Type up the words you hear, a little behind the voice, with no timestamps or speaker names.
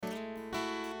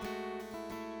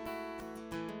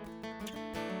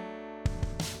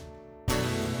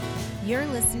You're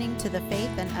listening to the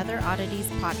Faith and Other Oddities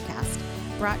podcast,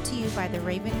 brought to you by the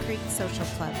Raven Creek Social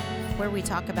Club, where we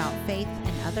talk about faith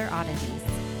and other oddities.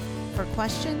 For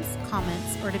questions,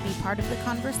 comments, or to be part of the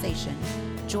conversation,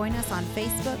 join us on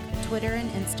Facebook, Twitter, and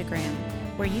Instagram,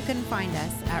 where you can find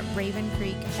us at Raven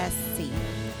Creek SC.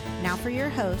 Now for your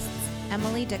hosts,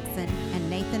 Emily Dixon and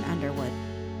Nathan Underwood.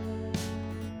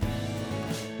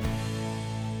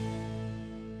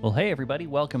 Well, hey, everybody.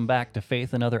 Welcome back to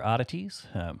Faith and Other Oddities.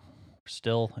 We're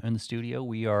still in the studio.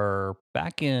 We are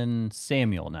back in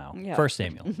Samuel now. Yeah. First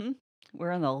Samuel.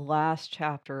 We're in the last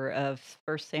chapter of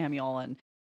First Samuel, and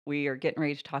we are getting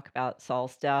ready to talk about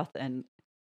Saul's death. And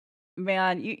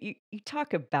man, you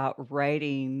talk about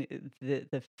writing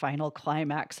the final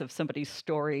climax of somebody's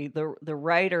story. The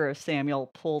writer of Samuel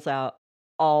pulls out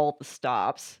all the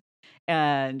stops,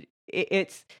 and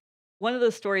it's one of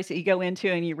those stories that you go into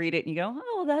and you read it and you go,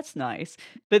 oh, that's nice.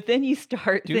 But then you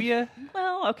start, Do you?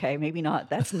 well, okay, maybe not.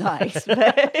 That's nice.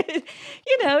 But,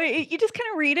 you just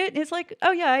kind of read it and it's like,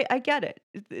 oh, yeah, I get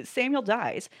it. Samuel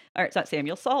dies. Or it's not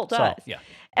Samuel, Saul dies. Saul, yeah.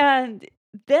 And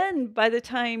then by the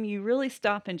time you really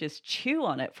stop and just chew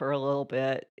on it for a little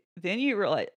bit, then you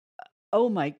realize, oh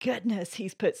my goodness,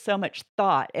 he's put so much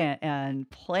thought and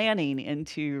planning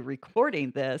into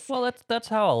recording this. Well, that's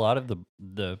how a lot of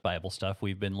the Bible stuff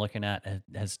we've been looking at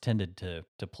has tended to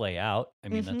play out. I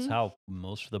mean, that's how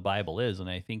most of the Bible is, and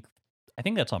I think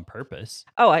that's on purpose.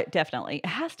 Oh, definitely. It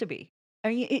has to be. I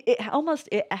mean, it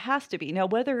has to be. Now,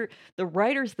 whether the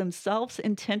writers themselves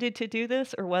intended to do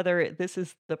this or whether this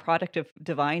is the product of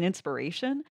divine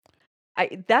inspiration,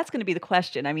 that's going to be the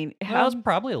question. I mean, Well, it's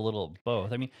probably a little of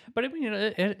both. I mean, but I mean,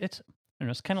 it's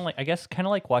it's kind of like, I guess, kind of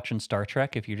like watching Star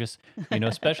Trek. If you just,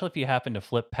 especially if you happen to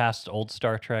flip past old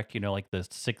Star Trek, like the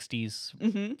 '60s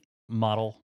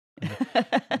model,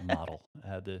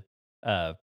 the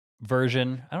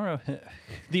version. I don't know,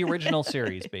 the original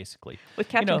series, basically, with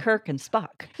Captain Kirk and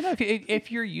Spock.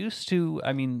 If you're used to,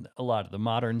 I mean, a lot of the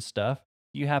modern stuff,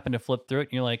 you happen to flip through it,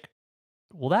 and you're like,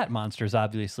 well, that monster is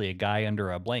obviously a guy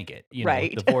under a blanket,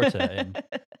 right? The Vorta, and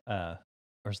the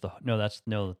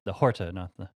Horta,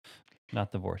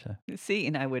 not the Vorta. See,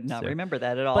 and I would not remember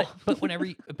that at all.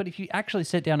 But if you actually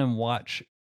sit down and watch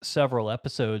several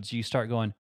episodes, you start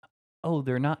going, oh,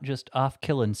 they're not just off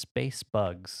killing space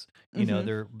bugs.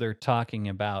 They're talking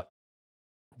about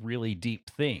really deep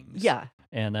things. Yeah,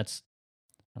 and that's.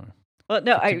 Well,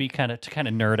 no, to kind of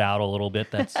nerd out a little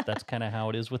bit. That's kind of how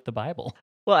it is with the Bible.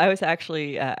 Well, I was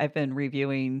actually I've been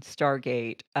reviewing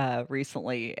Stargate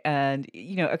recently, and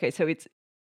okay, so it's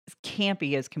as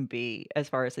campy as can be as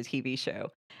far as a TV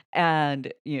show,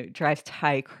 and drives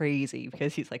Ty crazy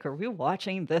because he's like, "Are we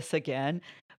watching this again?"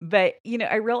 But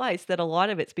I realized that a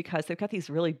lot of it's because they've got these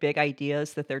really big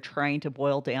ideas that they're trying to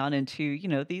boil down into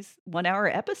these 1-hour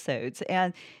episodes,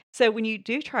 and so when you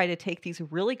do try to take these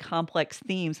really complex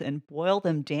themes and boil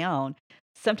them down,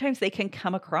 sometimes they can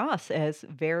come across as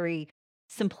very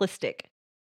simplistic,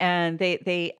 and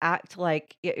they act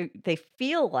like they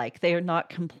feel like they are not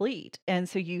complete, and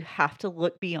so you have to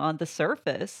look beyond the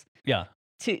surface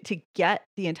to get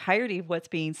the entirety of what's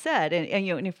being said. And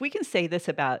and if we can say this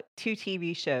about two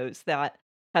TV shows that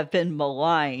have been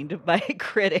maligned by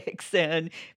critics and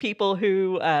people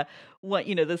who want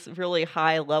this really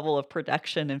high level of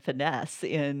production and finesse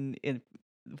in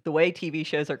the way TV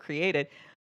shows are created,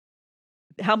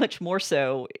 how much more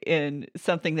so in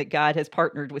something that God has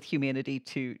partnered with humanity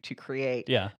to create.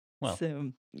 Yeah. Well,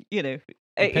 so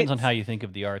depends on how you think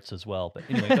of the arts as well. But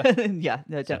anyway, yeah,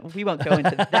 no, we won't go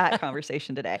into that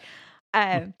conversation today.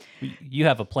 You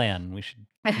have a plan. We should.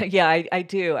 Yeah, I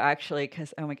do actually,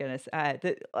 because oh my goodness,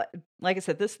 like I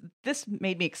said, this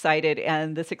made me excited,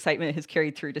 and this excitement has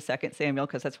carried through to Second Samuel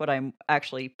because that's what I'm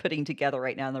actually putting together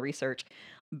right now in the research.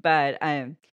 But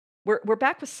we're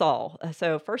back with Saul.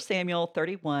 So 1 Samuel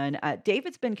 31,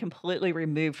 David's been completely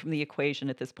removed from the equation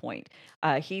at this point.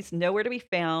 He's nowhere to be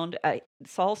found.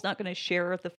 Saul's not going to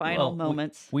share the final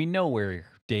moments. We know where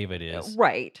David is.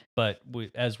 Right. But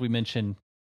as we mentioned,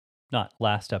 not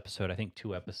last episode, I think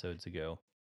 2 episodes ago,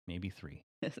 maybe 3.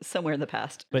 Somewhere in the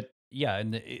past. But yeah,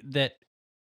 and that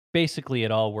basically it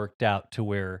all worked out to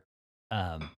where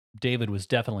David was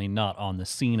definitely not on the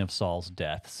scene of Saul's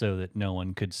death, so that no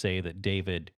one could say that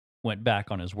David went back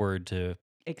on his word to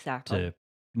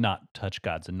not touch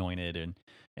God's anointed, and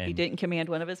he didn't command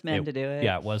one of his men to do it.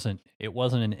 Yeah, it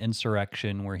wasn't an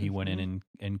insurrection where he went in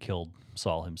and killed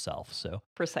Saul himself. So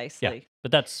precisely. Yeah,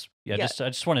 but that's I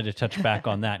just wanted to touch back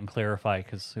on that and clarify,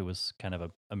 because it was kind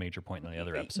of a major point in the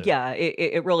other episode. Yeah,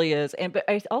 it really is. But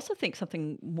I also think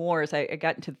something more as I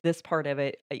got into this part of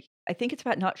it. I think it's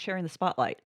about not sharing the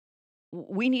spotlight.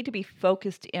 we need to be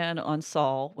focused in on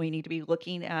Saul. We need to be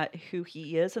looking at who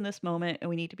he is in this moment, and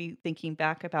we need to be thinking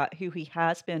back about who he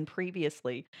has been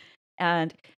previously.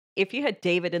 And if you had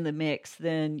David in the mix,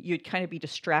 then you'd kind of be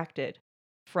distracted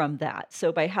from that.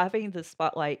 So by having the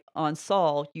spotlight on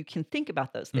Saul, you can think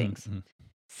about those things. Mhm.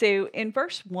 So in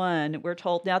verse 1, we're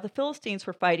told, "Now the Philistines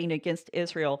were fighting against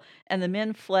Israel, and the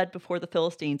men fled before the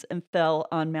Philistines and fell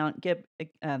on Mount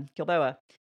Gilboa."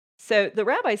 So the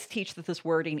rabbis teach that this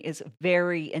wording is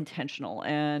very intentional,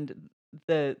 and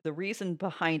the reason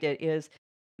behind it is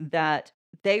that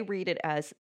they read it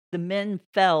as the men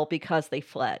fell because they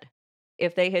fled.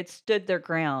 If they had stood their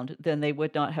ground, then they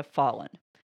would not have fallen,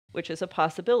 which is a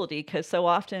possibility because so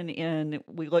often in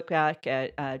we look back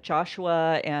at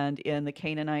Joshua and in the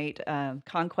Canaanite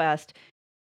conquest,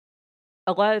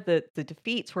 a lot of the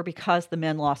defeats were because the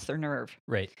men lost their nerve.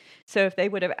 Right. So if they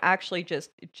would have actually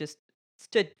just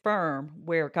stood firm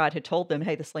where God had told them,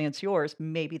 "Hey, this land's yours,"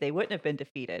 maybe they wouldn't have been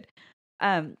defeated.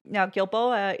 Now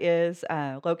Gilboa is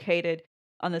located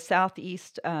on the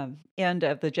southeast end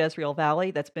of the Jezreel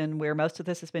Valley. That's been where most of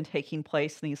this has been taking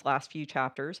place in these last few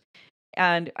chapters.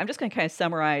 And I'm just going to kind of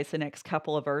summarize the next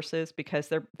couple of verses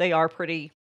because they are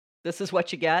pretty. This is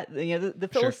what you get. The Sure.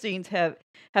 Philistines have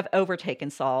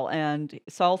overtaken Saul, and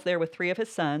Saul's there with three of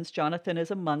his sons. Jonathan is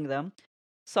among them.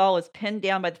 Saul is pinned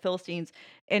down by the Philistines,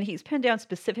 and he's pinned down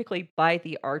specifically by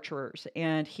the archers,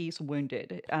 and he's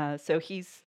wounded. So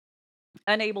he's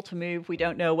unable to move. We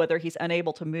don't know whether he's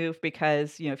unable to move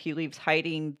because, if he leaves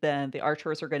hiding, then the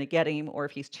archers are going to get him, or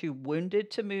if he's too wounded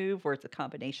to move, or it's a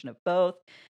combination of both.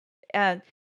 And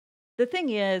the thing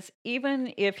is,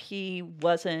 even if he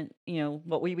wasn't,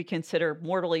 what we would consider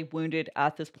mortally wounded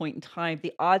at this point in time,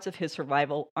 the odds of his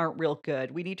survival aren't real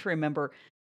good. We need to remember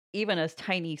even a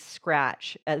tiny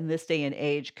scratch in this day and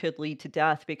age could lead to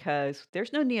death because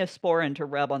there's no neosporin to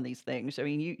rub on these things. I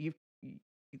mean,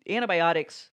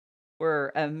 antibiotics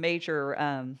were a major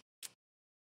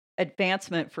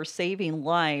advancement for saving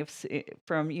lives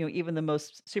from even the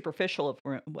most superficial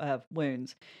of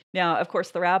wounds. Now, of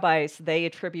course, the rabbis they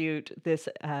attribute this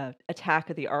attack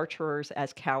of the archers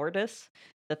as cowardice.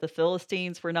 That the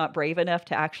Philistines were not brave enough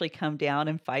to actually come down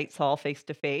and fight Saul face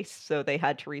to face, so they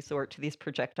had to resort to these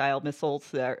projectile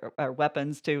missiles or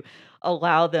weapons to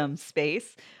allow them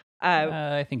space. Uh,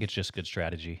 I think it's just good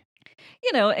strategy.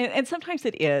 and sometimes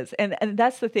it is, and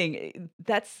that's the thing.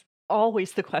 That's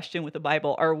always the question with the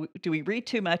Bible: do we read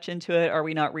too much into it? Are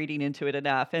we not reading into it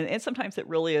enough? And sometimes it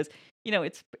really is.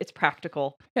 It's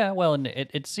practical. Yeah, well, and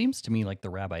it seems to me like the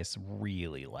rabbis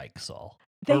really like Saul,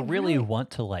 They or really really,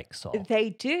 want to like Saul,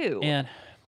 they do. and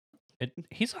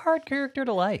he's a hard character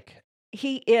to like.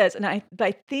 He is, and I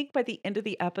think by the end of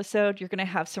the episode, you're going to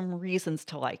have some reasons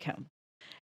to like him.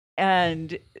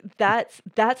 And that's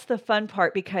the fun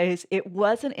part because it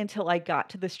wasn't until I got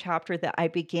to this chapter that I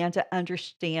began to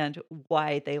understand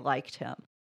why they liked him.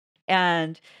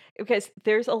 And because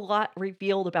there's a lot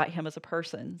revealed about him as a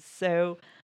person. So,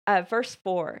 verse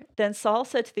 4, then Saul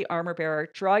said to the armor bearer,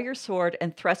 "Draw your sword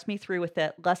and thrust me through with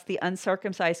it, lest the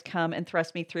uncircumcised come and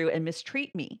thrust me through and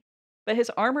mistreat me." But his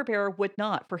armor bearer would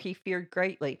not, for he feared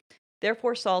greatly.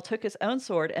 Therefore, Saul took his own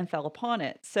sword and fell upon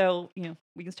it. So,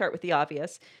 we can start with the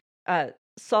obvious. Uh,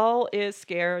 Saul is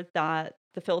scared that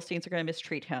the Philistines are going to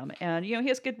mistreat him. And, he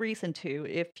has good reason to.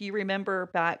 If you remember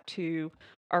back to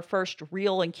our first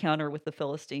real encounter with the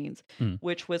Philistines, Hmm.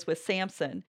 which was with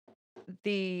Samson,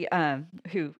 the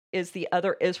who is the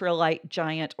other Israelite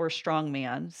giant or strong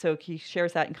man. So he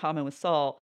shares that in common with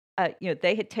Saul.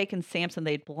 They had taken Samson,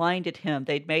 they'd blinded him,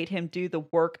 they'd made him do the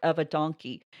work of a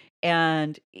donkey,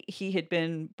 and he had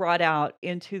been brought out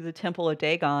into the temple of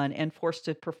Dagon and forced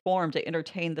to perform to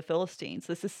entertain the Philistines.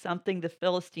 This is something the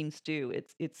Philistines do.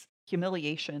 It's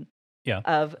humiliation Yeah,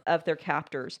 of their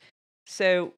captors.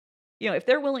 So, if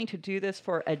they're willing to do this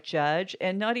for a judge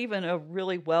and not even a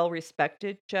really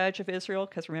well-respected judge of Israel,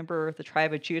 because remember the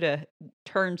tribe of Judah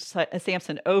turned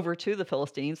Samson over to the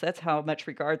Philistines. That's how much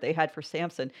regard they had for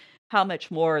Samson. How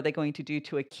much more are they going to do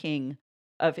to a king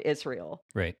of Israel?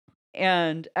 right.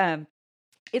 And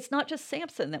it's not just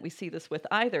Samson that we see this with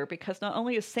either, because not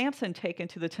only is Samson taken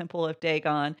to the temple of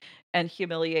Dagon and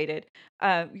humiliated.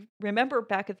 Remember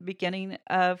back at the beginning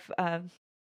of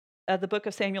the book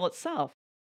of Samuel itself,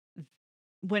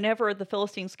 whenever the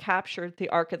Philistines captured the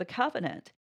Ark of the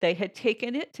Covenant, they had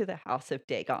taken it to the house of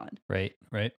Dagon. Right,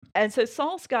 right. And so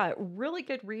Saul's got really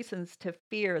good reasons to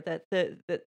fear that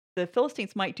the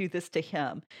Philistines might do this to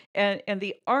him. And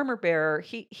the armor bearer,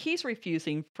 he's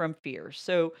refusing from fear.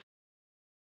 So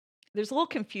there's a little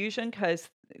confusion because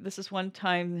this is one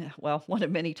time, well, one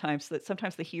of many times that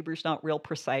sometimes the Hebrew's not real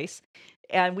precise.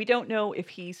 And we don't know if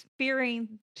he's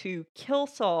fearing to kill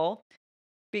Saul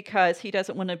because he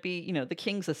doesn't want to be, the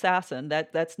king's assassin.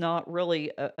 That's not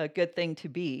really a good thing to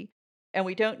be. And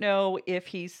we don't know if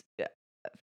he's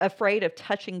afraid of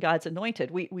touching God's anointed.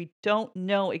 We don't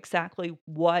know exactly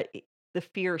what the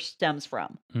fear stems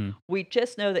from. Mm. We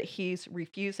just know that he's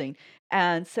refusing.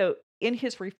 And so in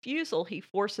his refusal, he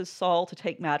forces Saul to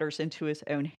take matters into his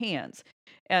own hands.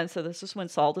 And so this is when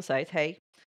Saul decides, hey,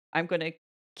 I'm going to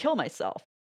kill myself.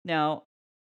 Now,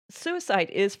 suicide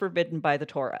is forbidden by the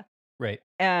Torah. Right.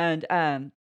 And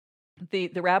the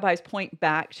rabbis point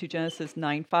back to Genesis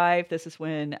 9:5. This is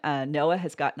when Noah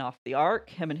has gotten off the ark,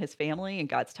 him and his family, and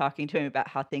God's talking to him about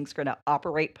how things are going to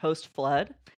operate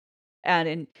post-flood.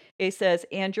 And it says,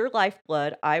 "And your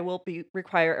lifeblood I will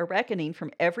require a reckoning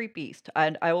from every beast,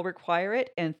 and I will require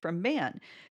it, and from man,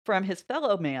 from his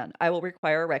fellow man, I will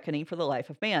require a reckoning for the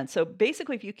life of man." So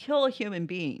basically, if you kill a human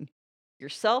being,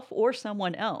 yourself or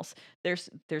someone else, there's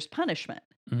punishment.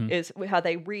 Mhm. Is how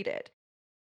they read it.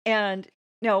 And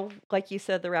no, like you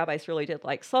said, the rabbis really did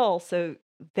like Saul, so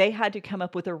they had to come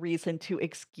up with a reason to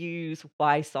excuse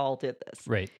why Saul did this.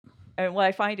 Right. And what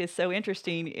I find is so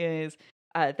interesting is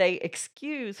they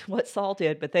excuse what Saul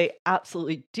did, but they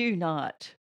absolutely do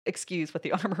not excuse what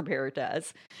the armor bearer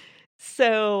does.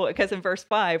 So, because in verse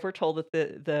 5, we're told that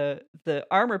the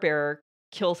armor bearer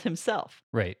kills himself.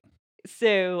 Right.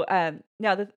 So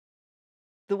now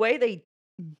the way they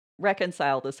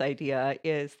reconcile this idea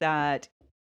is that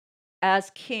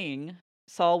as king,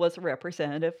 Saul was a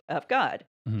representative of God.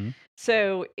 Mhm.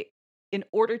 So, in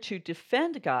order to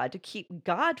defend God, to keep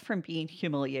God from being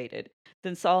humiliated,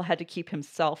 then Saul had to keep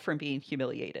himself from being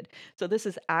humiliated. So, this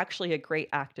is actually a great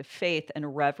act of faith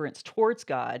and reverence towards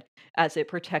God as it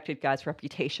protected God's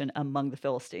reputation among the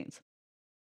Philistines.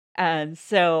 And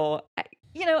so, I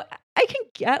can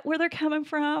get where they're coming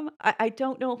from. I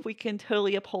don't know if we can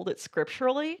totally uphold it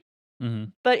scripturally,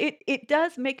 Mhm. but it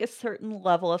does make a certain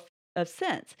level of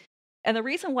sense. And the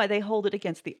reason why they hold it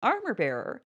against the armor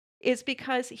bearer is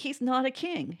because he's not a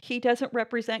king. He doesn't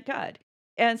represent God.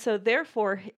 And so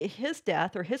therefore his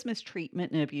death or his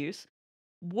mistreatment and abuse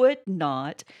would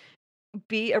not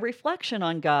be a reflection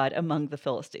on God among the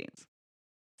Philistines.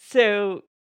 So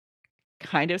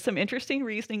kind of some interesting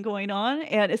reasoning going on,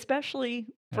 and especially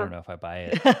I don't for know if I buy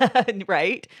it.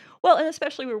 right? Well, and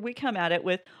especially where we come at it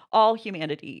with all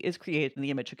humanity is created in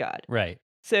the image of God. Right.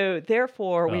 So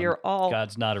therefore, we Well, are all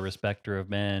God's not a respecter of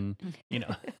men. You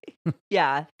know.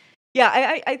 yeah. Yeah,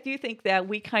 I do think that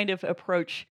we kind of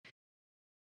approach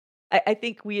I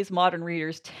think we as modern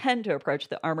readers tend to approach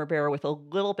the armor bearer with a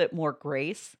little bit more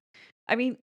grace. I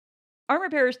mean, armor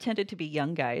bearers tended to be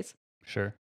young guys.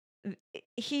 Sure.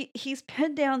 He's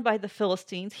pinned down by the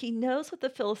Philistines. He knows what the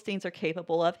Philistines are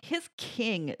capable of. His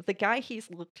king, the guy he's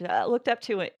looked up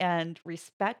to and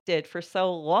respected for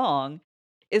so long,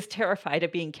 is terrified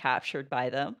of being captured by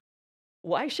them.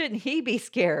 Why shouldn't he be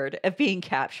scared of being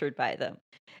captured by them?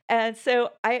 And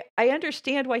so I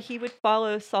understand why he would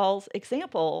follow Saul's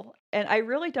example, and I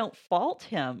really don't fault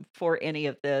him for any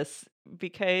of this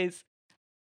because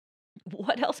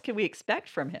what else can we expect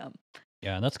from him?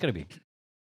 Yeah, and that's gonna be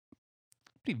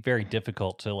very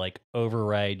difficult to like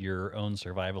override your own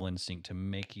survival instinct to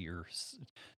make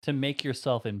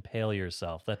yourself impale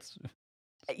yourself. That's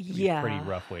gonna be a pretty Yeah.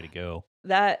 rough way to go.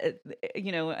 That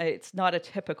it's not a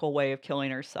typical way of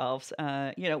killing ourselves.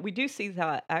 We do see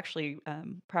that actually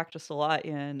practiced a lot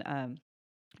in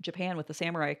Japan with the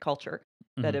samurai culture.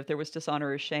 That Mhm. if there was dishonor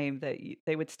or shame, that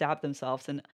they would stab themselves,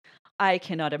 and I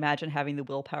cannot imagine having the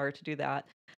willpower to do that.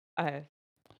 Uh,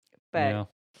 but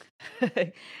Yeah.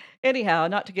 anyhow,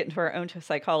 not to get into our own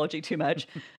psychology too much.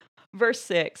 Verse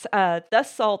 6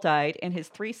 Thus Saul died, and his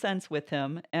 3 sons with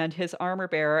him, and his armor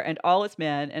bearer, and all his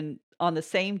men, and on the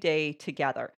same day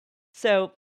together.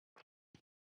 So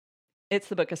it's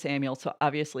the book of Samuel. So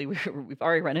obviously, we've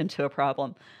already run into a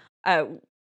problem. Uh,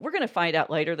 we're going to find out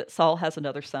later that Saul has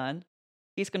another son.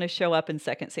 He's going to show up in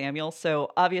 2 Samuel.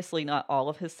 So obviously, not all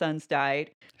of his sons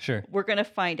died. Sure. We're going to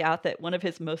find out that one of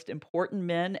his most important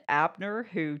men, Abner,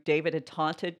 who David had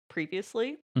taunted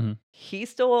previously, Mhm. he's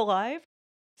still alive.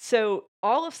 So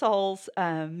all of Saul's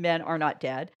men are not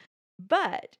dead.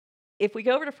 But if we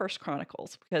go over to First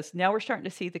Chronicles, because now we're starting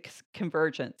to see the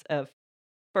convergence of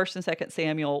First and Second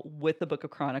Samuel with the Book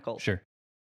of Chronicles. Sure.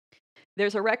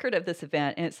 There's a record of this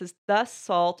event, and it says, "Thus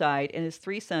Saul died, and his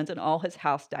 3 sons and all his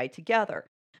house died together."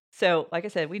 So, like I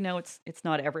said, we know it's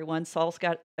not everyone. Saul's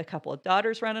got a couple of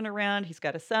daughters running around. He's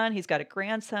got a son. He's got a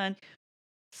grandson.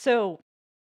 So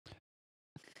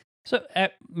So,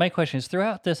 my question is,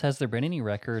 throughout this, has there been any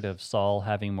record of Saul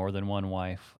having more than one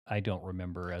wife? I don't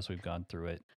remember as we've gone through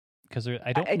it, because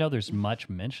I don't I, know there's much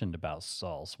mentioned about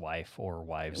Saul's wife or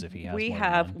wives if he has we more than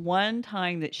have one. one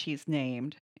time that she's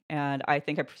named, and I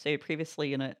think I stated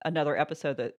previously in another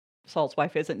episode that Saul's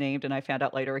wife isn't named, and I found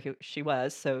out later who she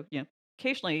was. So,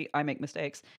 occasionally I make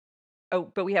mistakes.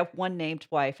 Oh, but we have one named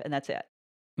wife, and that's it.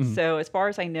 Mhm. So, as far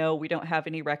as I know, we don't have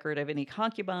any record of any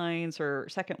concubines or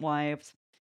second wives,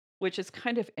 which is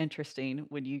kind of interesting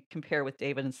when you compare with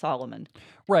David and Solomon.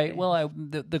 Right. Eh, Well,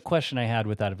 the question I had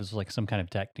with that, if it was like some kind of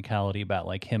technicality about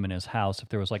like him and his house, if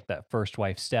there was like that first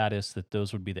wife status, that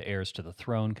those would be the heirs to the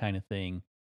throne kind of thing,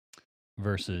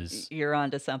 versus You're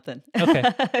onto something. okay.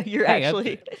 You're Hey,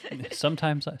 actually.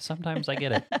 sometimes I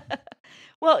get it.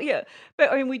 Well, yeah,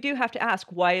 but I mean, we do have to ask,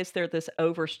 why is there this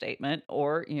overstatement?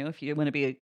 Or, if you want to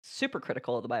be super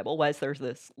critical of the Bible, why is there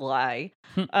this lie?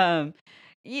 Um,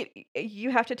 you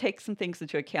have to take some things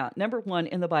into account. Number one,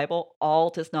 in the Bible, all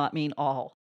does not mean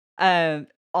all.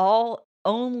 All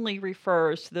only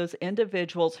refers to those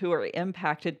individuals who are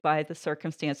impacted by the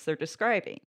circumstance they're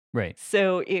describing. Right.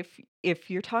 So if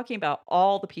you're talking about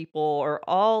all the people or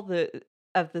all the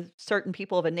certain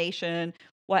people of a nation,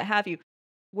 what have you,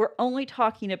 we're only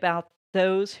talking about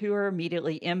those who are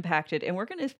immediately impacted, and we're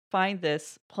going to find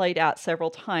this played out several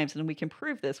times, and we can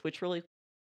prove this, which really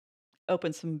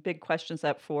opens some big questions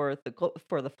up for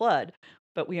for the flood.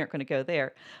 But we aren't going to go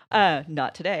there,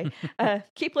 not today.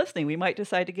 Keep listening; we might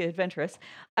decide to get adventurous.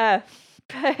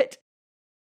 But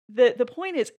the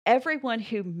point is, everyone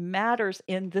who matters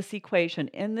in this equation,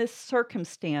 in this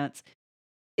circumstance,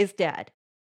 is dead.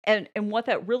 And what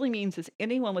that really means is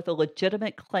anyone with a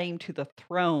legitimate claim to the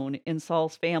throne in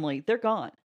Saul's family, they're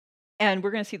gone. And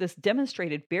we're going to see this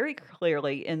demonstrated very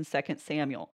clearly in Second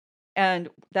Samuel. And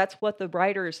that's what the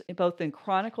writers, both in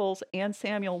Chronicles and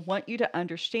Samuel, want you to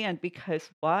understand, because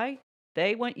why?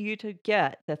 They want you to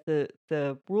get that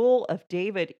the rule of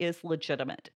David is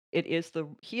legitimate. He is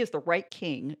the right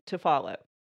king to follow.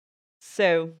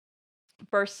 So,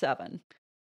 verse 7.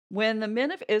 When the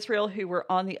men of Israel who were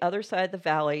on the other side of the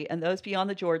valley and those beyond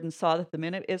the Jordan saw that the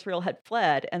men of Israel had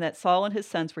fled and that Saul and his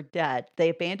sons were dead, they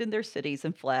abandoned their cities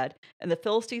and fled, and the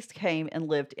Philistines came and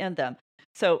lived in them.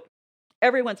 So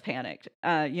everyone's panicked.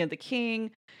 The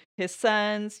king, his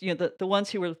sons, the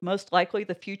ones who were most likely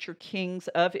the future kings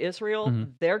of Israel, Hmm.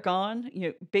 they're gone.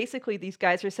 Basically, these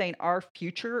guys are saying our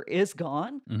future is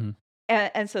gone. Hmm.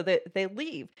 And so they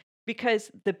leave, because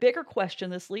the bigger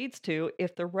question this leads to,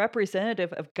 if the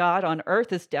representative of God on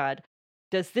earth is dead,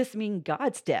 does this mean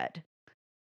God's dead?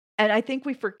 And I think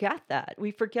we forget that.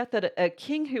 We forget that a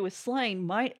king who is slain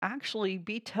might actually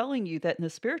be telling you that in the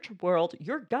spiritual world,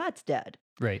 your God's dead.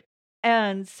 Right.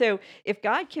 And so if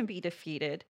God can be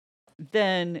defeated,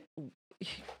 then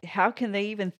how can they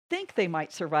even think they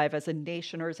might survive as a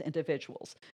nation or as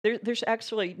individuals? There's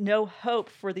actually no hope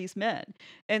for these men.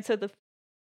 And so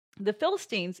the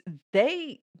Philistines,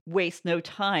 they waste no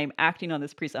time acting on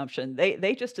this presumption.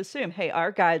 They just assume, hey,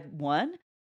 our God won,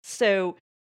 so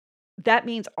that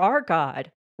means our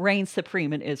God reigns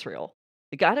supreme in Israel.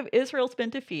 The God of Israel's been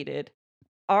defeated.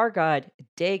 Our God,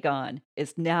 Dagon,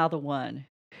 is now the one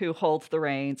who holds the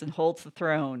reins and holds the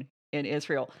throne in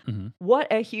Israel. Hmm. What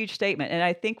a huge statement. And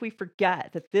I think we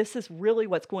forget that this is really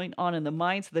what's going on in the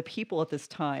minds of the people at this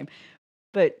time.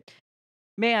 But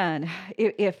man,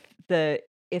 if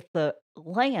the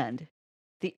land,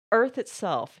 the earth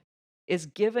itself, is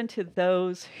given to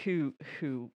those who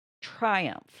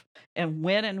triumph and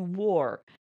win in war,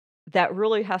 that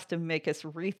really has to make us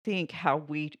rethink how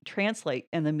we translate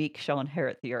 "and the meek shall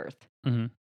inherit the earth." Hmm.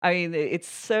 I mean, it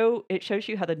shows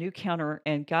you how the new counter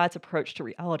and God's approach to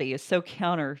reality is so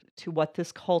counter to what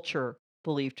this culture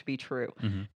believed to be true.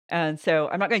 Hmm. And so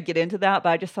I'm not going to get into that, but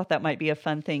I just thought that might be a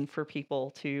fun thing for people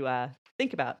to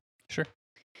think about. Sure.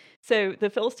 So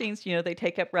the Philistines, they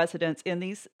take up residence in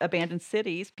these abandoned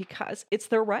cities because it's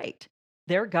their right.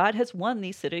 Their God has won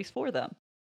these cities for them.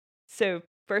 So,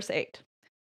 verse 8.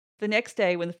 The next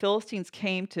day, when the Philistines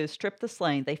came to strip the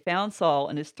slain, they found Saul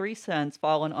and his 3 sons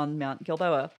fallen on Mount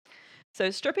Gilboa. So,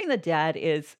 stripping the dead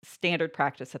is standard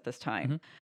practice at this time.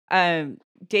 Hmm.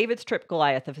 David stripped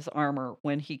Goliath of his armor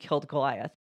when he killed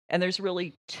Goliath. And there's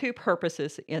really two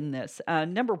purposes in this.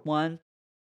 Number one,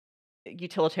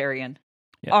 utilitarian.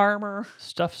 Yeah. Armor.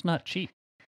 Stuff's not cheap.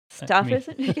 Stuff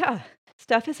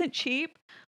isn't cheap.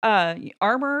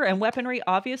 Armor and weaponry,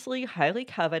 obviously highly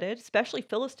coveted, especially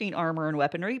Philistine armor and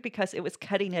weaponry, because it was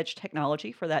cutting edge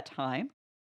technology for that time.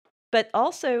 But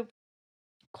also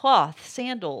cloth,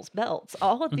 sandals, belts,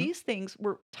 all of Mhm. these things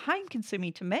were time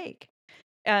consuming to make.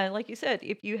 And like you said,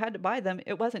 if you had to buy them,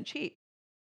 it wasn't cheap.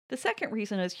 The second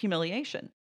reason is humiliation.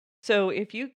 So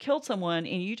if you killed someone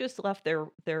and you just left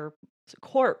their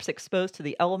corpse exposed to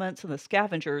the elements and the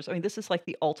scavengers, I mean, this is like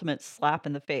the ultimate slap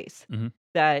in the face Hmm.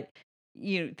 that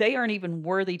they aren't even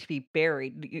worthy to be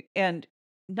buried. And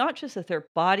not just that their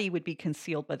body would be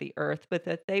concealed by the earth, but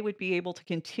that they would be able to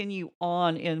continue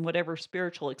on in whatever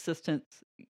spiritual existence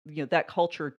that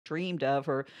culture dreamed of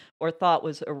or thought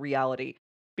was a reality.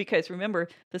 Because remember,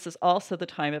 this is also the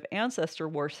time of ancestor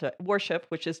worship,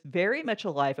 which is very much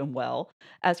alive and well,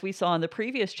 as we saw in the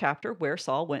previous chapter where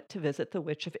Saul went to visit the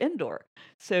witch of Endor.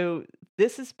 So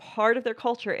this is part of their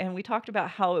culture, and we talked about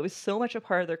how it was so much a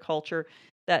part of their culture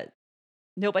that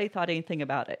nobody thought anything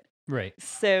about it. Right.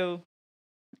 So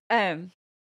um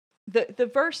the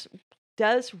verse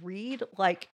does read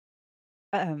like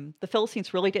the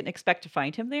Philistines really didn't expect to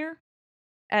find him there.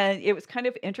 And it was kind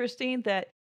of interesting that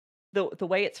the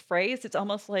way it's phrased, it's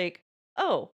almost like,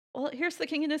 "Oh, well, here's the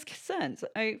king and his sons.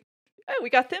 We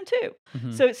got them too."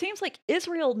 Hmm. So it seems like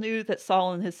Israel knew that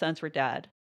Saul and his sons were dead,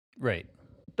 Right.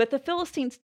 but the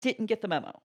Philistines didn't get the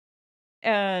memo.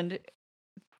 And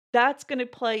that's going to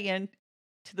play into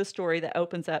the story that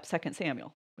opens up Second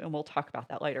Samuel, and we'll talk about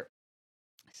that later.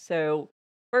 So,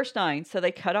 verse 9, so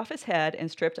they cut off his head and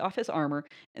stripped off his armor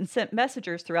and sent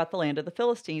messengers throughout the land of the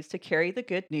Philistines to carry the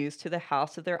good news to the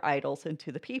house of their idols and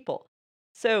to the people.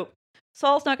 So,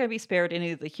 Saul's not going to be spared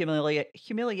any of the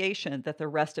humiliation that the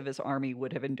rest of his army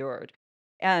would have endured.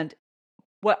 And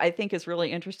what I think is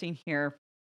really interesting here,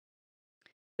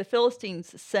 the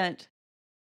Philistines sent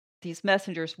these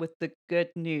messengers with the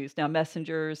good news. Now,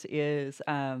 messengers is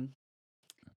Uh,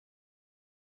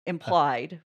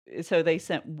 implied, so they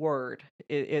sent word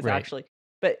is right. actually,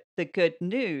 but the good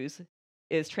news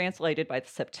is translated by the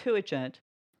Septuagint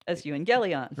as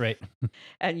euangelion. Right.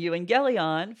 And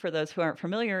euangelion, for those who aren't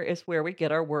familiar, is where we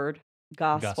get our word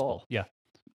Gospel. gospel. Yeah.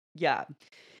 Yeah.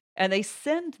 And they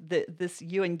send this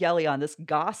euangelion, this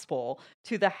gospel,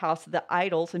 to the house of the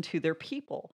idols and to their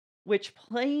people, which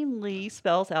plainly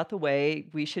spells out the way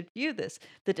we should view this.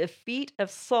 The defeat of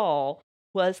Saul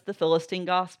was the Philistine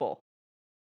gospel.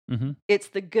 Hmm. It's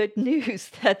the good news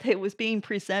that it was being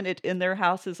presented in their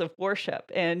houses of worship,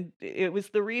 and it was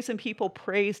the reason people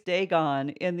praised Dagon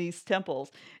in these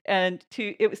temples, and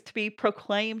it was to be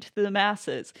proclaimed to the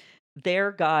masses,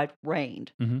 their God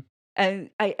reigned. Hmm. And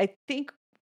I think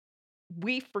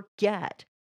we forget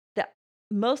that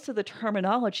most of the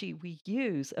terminology we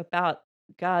use about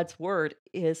God's word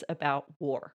is about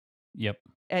war. Yep.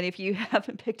 And if you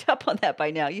haven't picked up on that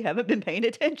by now, you haven't been paying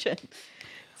attention.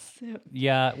 So,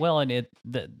 Yeah. Well, and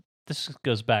this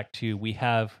goes back to we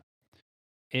have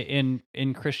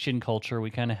in Christian culture we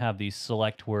kind of have these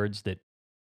select words that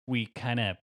we kind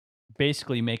of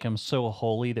basically make them so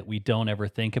holy that we don't ever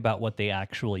think about what they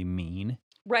actually mean.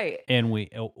 right. And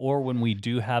or when we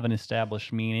do have an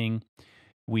established meaning,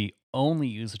 we only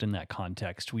use it in that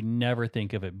context. We never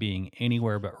think of it being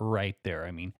anywhere but right there.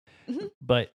 I mean, Mhm.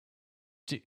 but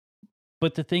d-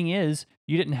 but the thing is,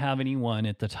 you didn't have anyone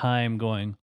at the time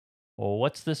going, "Well,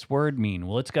 what's this word mean?"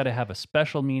 Well, it's got to have a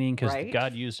special meaning because Right.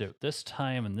 God used it this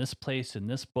time and this place in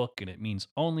this book, and it means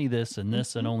only this and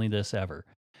this and Mhm. only this ever.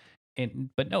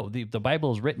 But no, the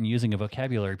Bible is written using a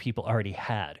vocabulary people already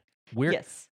had. We're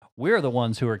Yes. we're the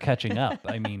ones who are catching up.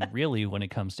 I mean, really, when it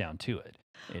comes down to it,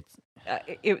 it's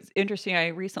It was interesting. I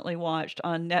recently watched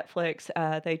on Netflix.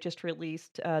 They just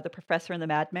released The Professor and the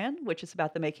Madman, which is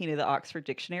about the making of the Oxford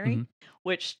Dictionary, mhm,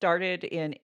 which started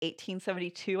in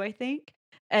 1872, I think.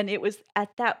 And it was at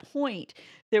that point,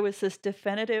 there was this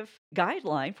definitive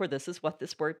guideline for this is what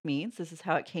this word means. This is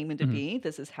how it came into mhm, being.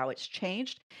 This is how it's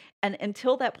changed. And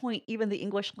until that point, even the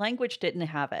English language didn't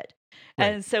have it. right,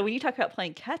 And so when you talk about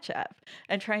playing catch up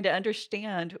and trying to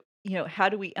understand, how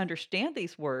do we understand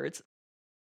these words?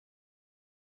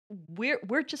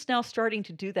 We're just now starting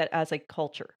to do that as a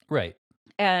culture. right.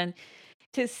 And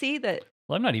to see that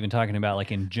Well, I'm not even talking about like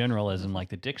in general, as in like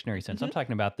the dictionary sense. I'm Mhm.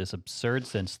 talking about this absurd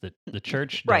sense that the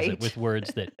church does it Right. with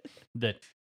words that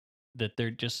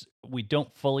they're just we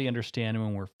don't fully understand them,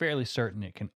 and we're fairly certain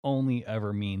it can only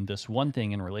ever mean this one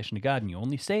thing in relation to God, and you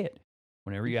only say it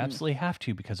whenever you Mhm, absolutely have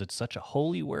to because it's such a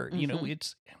holy word. mhm.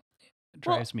 It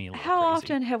Well, drives me a little how crazy.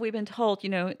 often have we been told,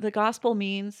 the gospel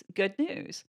means good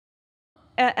news?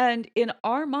 And in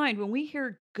our mind, when we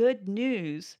hear good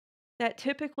news, that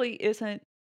typically isn't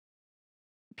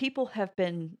people have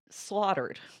been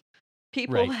slaughtered.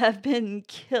 People Right. have been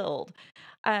killed.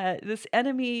 This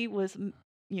enemy was,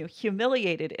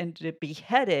 humiliated and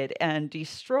beheaded and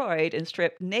destroyed and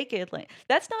stripped naked. Like,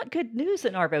 that's not good news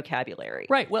in our vocabulary.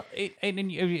 Right. Well,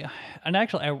 and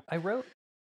actually, I wrote.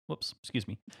 Whoops, excuse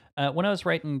me. When I was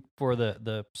writing for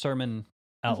the sermon Mhm.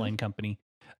 outline company,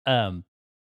 Um,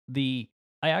 the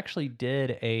I actually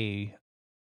did a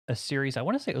series. I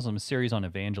want to say it was a series on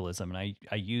evangelism, and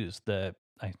I used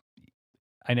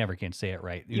I never can say it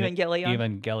right.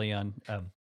 Evangelion, Evangelion.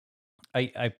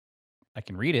 I I I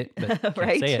can read it, but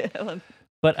can't say it. right?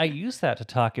 But I use that to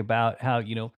talk about how,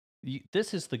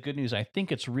 this is the good news. I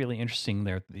think it's really interesting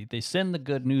there. They send the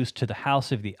good news to the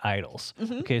house of the idols.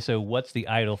 Mhm. Okay, so what's the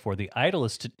idol for? The idol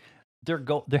is to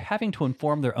they're having to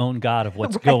inform their own god of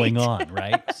what's going Right. on,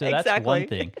 right? So that's one Exactly.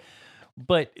 thing.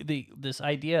 But this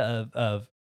idea of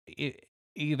e-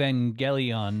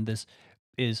 evangelion, this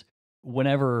is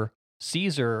whenever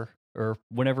Caesar or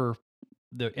whenever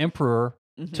the emperor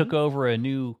took Mhm. over a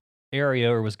new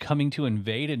area or was coming to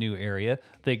invade a new area,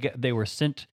 they were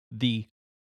sent the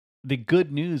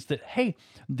good news that, hey,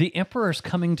 the emperor's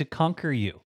coming to conquer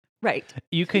you. Right.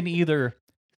 You can either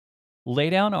lay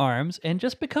down arms and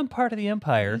just become part of the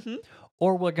empire, Mhm.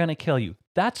 or we're going to kill you.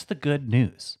 That's the good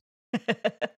news.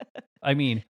 I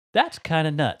mean, that's kind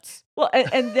of nuts. Well,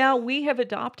 and now we have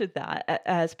adopted that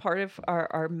as part of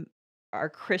our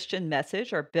Christian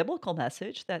message, our biblical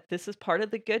message, that this is part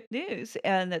of the good news,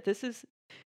 and that this is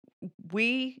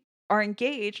we are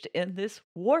engaged in this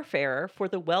warfare for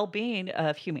the well-being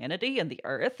of humanity and the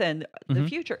earth and the Hmm.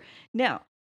 future. Now,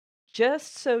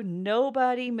 just so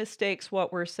nobody mistakes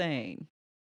what we're saying,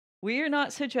 we are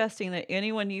not suggesting that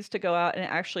anyone needs to go out and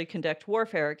actually conduct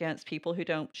warfare against people who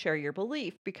don't share your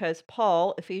belief, because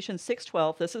Paul, Ephesians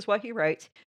 6:12, this is what he writes,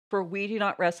 "For we do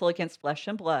not wrestle against flesh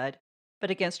and blood,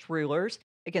 but against rulers,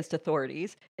 against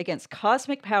authorities, against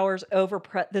cosmic powers over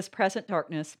this present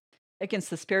darkness,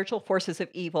 against the spiritual forces of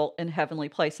evil in heavenly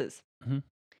places." Hmm.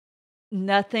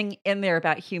 Nothing in there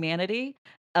about humanity,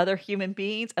 other human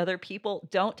beings, other people.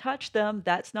 Don't touch them.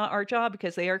 That's not our job,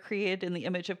 because they are created in the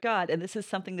image of God. And this is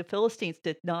something the Philistines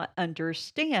did not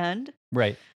understand.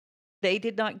 Right. They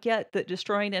did not get that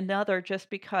destroying another just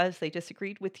because they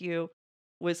disagreed with you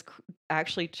was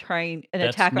actually trying an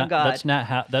That's attack on not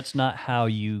God. that's not how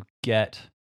you get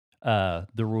the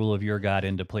rule of your God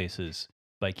into places,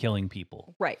 by killing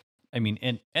people. Right. I mean,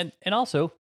 and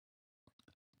also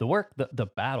the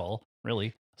battle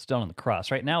really is done on the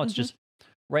cross. Right now it's Hmm. just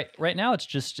right now it's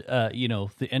just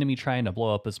the enemy trying to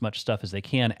blow up as much stuff as they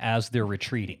can as they're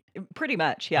retreating. Pretty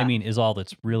much. I Yeah. mean, is all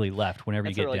that's really left whenever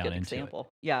you That's a get really down good into it. example.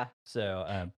 Yeah.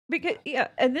 So, Because yeah,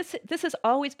 and this has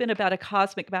always been about a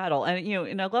cosmic battle, and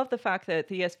and I love the fact that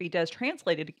the ESV does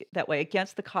translate it that way,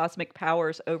 against the cosmic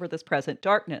powers over this present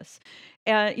darkness,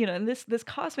 and and this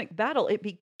cosmic battle, it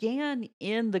began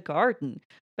in the garden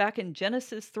back in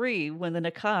Genesis 3, when the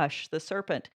Nakash, the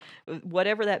serpent,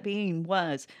 whatever that being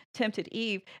was, tempted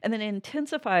Eve, and then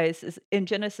intensifies in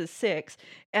Genesis 6,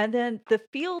 and then the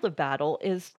field of battle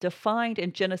is defined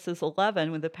in Genesis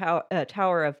 11, when the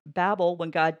Tower of Babel,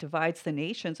 when God divides the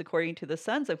nations according to the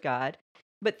sons of God.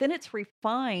 But then it's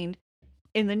refined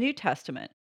in the New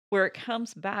Testament, where it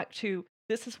comes back to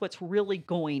this is what's really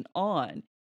going on.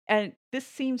 And this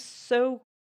seems so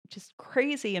just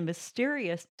crazy and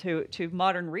mysterious to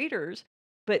modern readers,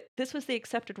 but this was the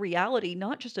accepted reality,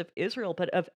 not just of Israel, but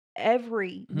of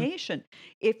every mhm, nation.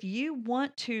 If you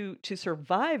want to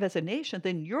survive as a nation,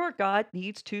 then your God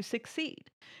needs to succeed.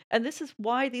 And this is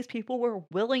why these people were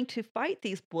willing to fight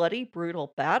these bloody,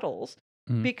 brutal battles,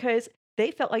 mhm, because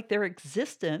they felt like their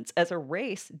existence as a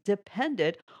race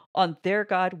depended on their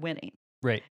God winning.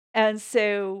 right. And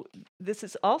so this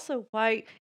is also why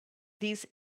these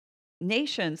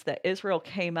nations that Israel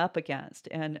came up against,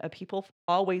 and people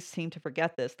always seem to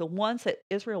forget this, the ones that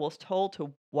Israel was told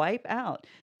to wipe out,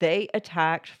 they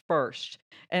attacked first.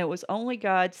 And it was only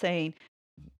God saying,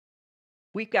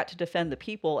 we've got to defend the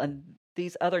people, and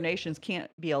these other nations can't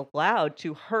be allowed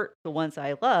to hurt the ones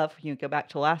I love. You go back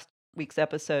to last week's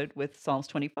episode with Psalms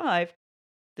 25.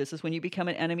 This is when you become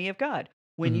an enemy of God,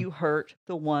 when Mhm, you hurt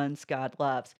the ones God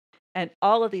loves. And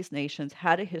all of these nations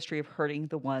had a history of hurting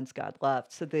the ones God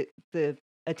loved. So the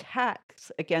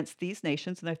attacks against these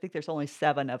nations, and I think there's only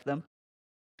 7 of them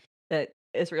that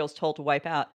Israel's told to wipe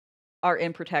out, are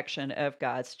in protection of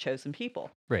God's chosen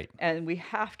people. right. And we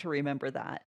have to remember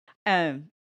that. Um,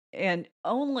 and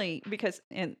only because,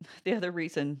 and the other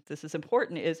reason this is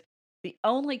important is the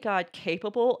only God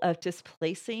capable of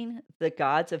displacing the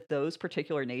gods of those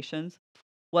particular nations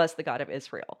was the God of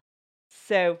Israel.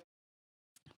 So,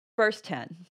 verse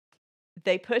 10,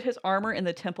 they put his armor in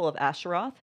the temple of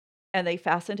Asheroth, and they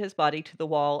fastened his body to the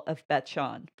wall of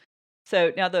Bethshan.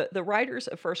 So now the writers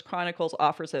of First Chronicles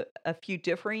offers a few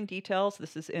differing details.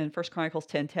 This is in First Chronicles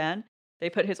 10:10. They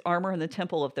put his armor in the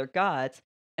temple of their gods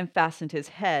and fastened his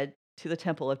head to the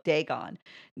temple of Dagon.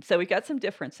 And so we got some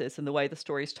differences in the way the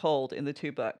story is told in the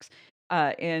two books.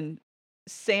 In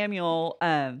Samuel,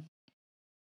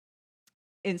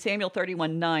 in Samuel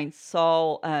 31:9,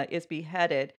 Saul is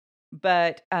beheaded,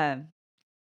 but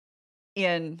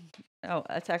in oh,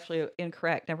 that's actually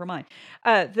incorrect. Never mind.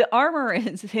 The armor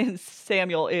in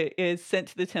Samuel is sent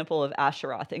to the temple of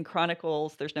Asheroth. In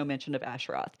Chronicles, there's no mention of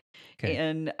Asheroth. Okay.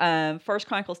 In First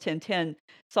Chronicles 10:10,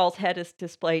 Saul's head is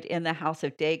displayed in the house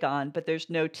of Dagon, but there's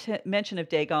no mention of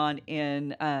Dagon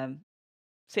in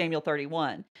Samuel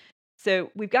 31.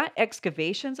 So we've got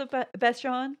excavations of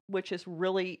Bethshan, which is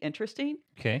really interesting.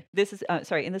 Okay. This is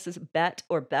sorry, and this is Bet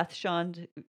or Bethshan.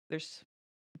 There's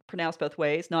pronounced both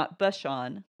ways, not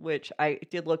Bashan, which I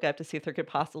did look up to see if there could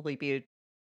possibly be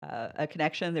a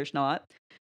connection. There's not.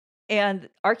 And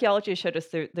archaeology showed us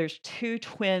there's two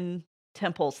twin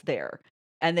temples there,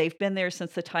 and they've been there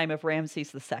since the time of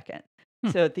Ramses II. Hmm.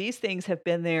 So these things have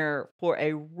been there for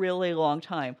a really long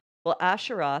time. Well,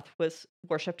 Asheroth was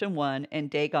worshipped in one, and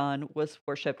Dagon was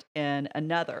worshipped in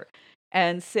another.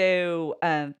 And so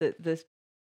this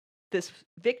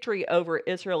victory over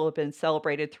Israel had been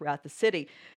celebrated throughout the city.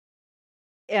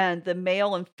 And the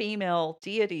male and female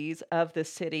deities of the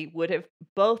city would have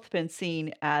both been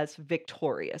seen as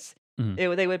victorious. Mhm.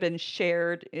 They would have been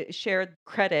shared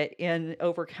credit in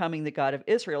overcoming the God of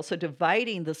Israel. So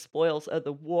dividing the spoils of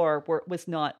the war was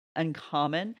not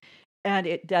uncommon, and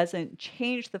it doesn't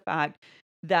change the fact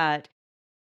that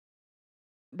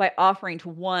by offering to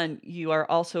one, you are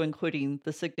also including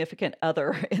the significant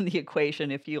other in the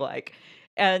equation, if you like.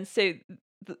 And so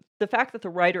the fact that the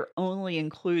writer only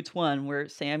includes one, where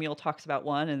Samuel talks about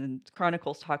one and then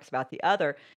Chronicles talks about the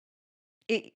other,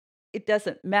 it it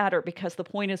doesn't matter because the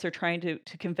point is they're trying to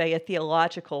convey a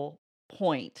theological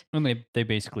point. And they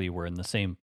basically were in the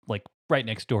same, like, right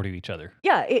next door to each other.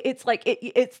 Yeah, it's like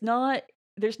it's not.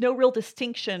 There's no real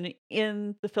distinction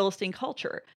in the Philistine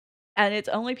culture. And it's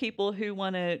only people who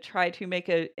wanna try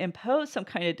to impose some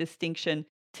kind of distinction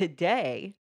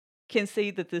today can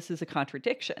see that this is a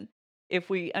contradiction. If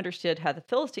we understood how the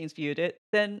Philistines viewed it,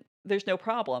 then there's no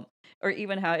problem, or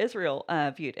even how Israel,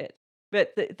 viewed it.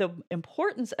 But the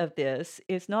importance of this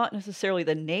is not necessarily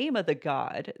the name of the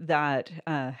god that,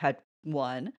 had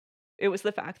won. It was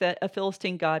the fact that a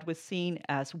Philistine god was seen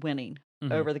as winning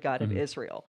Mhm. over the God of Mhm.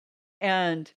 Israel.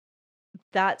 And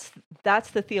that's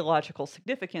that's the theological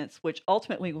significance, which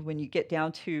ultimately, when you get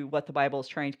down to what the Bible is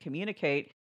trying to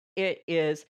communicate, it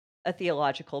is a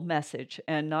theological message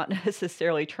and not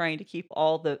necessarily trying to keep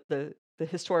all the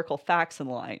historical facts in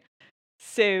line.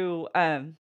 So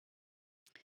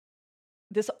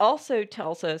this also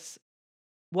tells us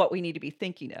what we need to be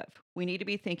thinking of. We need to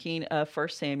be thinking of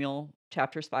First Samuel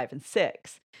chapters 5 and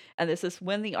 6. And this is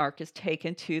when the ark is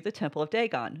taken to the temple of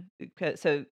Dagon.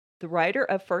 So the writer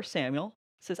of First Samuel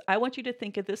says, I want you to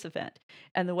think of this event.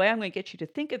 And the way I'm going to get you to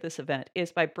think of this event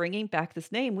is by bringing back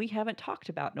this name we haven't talked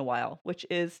about in a while, which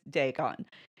is Dagon.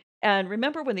 And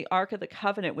remember, when the Ark of the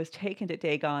Covenant was taken to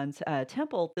Dagon's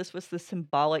temple, this was the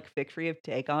symbolic victory of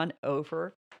Dagon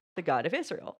over the God of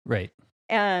Israel. Right.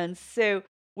 And so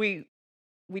we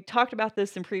we talked about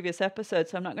this in previous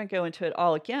episodes, so I'm not going to go into it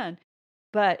all again.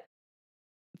 But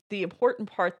the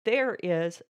important part there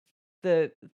is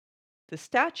the the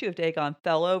statue of Dagon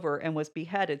fell over and was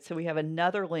beheaded. So we have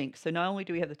another link. So not only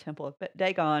do we have the temple of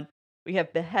Dagon, we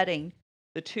have beheading,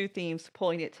 the two themes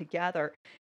pulling it together.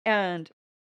 And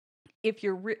if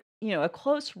you're a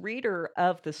close reader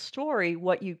of the story,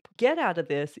 what you get out of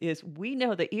this is we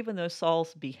know that even though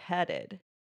Saul's beheaded,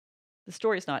 the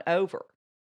story's not over.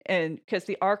 And because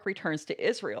the ark returns to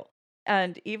Israel.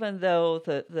 And even though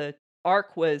the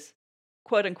ark was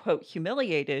quote unquote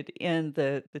humiliated in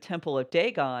the temple of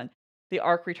Dagon, the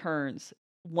ark returns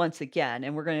once again.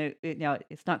 And we're going to now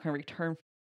it's not going to return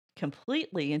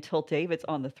completely until David's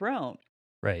on the throne.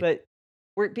 Right. But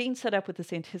we're being set up with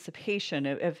this anticipation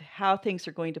of how things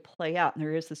are going to play out. And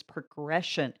there is this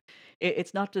progression.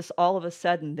 It's not just all of a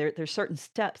sudden, there's certain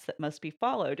steps that must be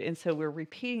followed. And so we're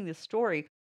repeating this story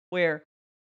where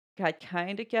God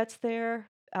kind of gets there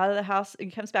out of the house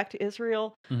and comes back to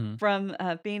Israel Mhm. from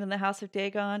being in the house of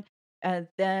Dagon. And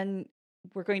then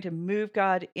we're going to move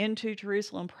God into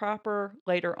Jerusalem proper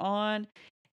later on.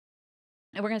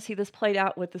 And we're going to see this played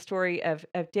out with the story of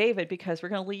David, because we're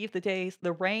going to leave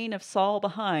the reign of Saul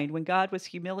behind. When God was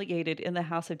humiliated in the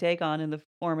house of Dagon in the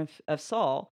form of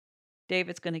Saul,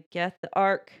 David's going to get the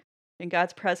ark in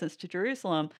God's presence to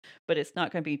Jerusalem, but it's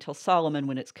not going to be till Solomon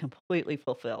when it's completely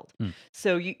fulfilled. Hmm.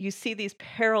 So you see these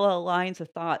parallel lines of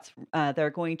thoughts that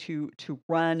are going to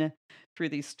run through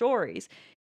these stories.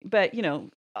 But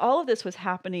all of this was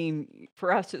happening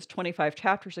for us. It's 25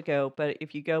 chapters ago, but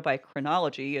if you go by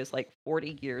chronology, it's like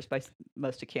 40 years by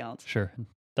most accounts. Sure.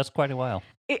 That's quite a while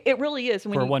It really is.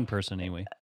 When for you, one person, anyway.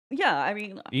 yeah, I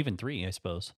mean, Even 3, I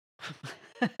suppose.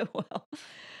 well,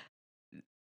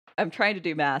 I'm trying to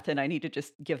do math and I need to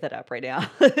just give that up right now.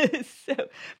 So,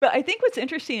 but I think what's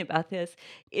interesting about this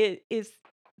is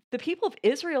the people of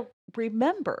Israel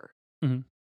remember, Mhm.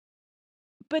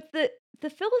 but the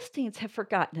Philistines have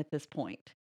forgotten at this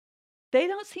point. They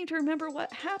don't seem to remember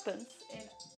what happens. And,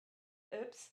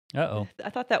 oops, Uh-oh. I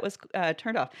thought that was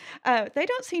turned off. They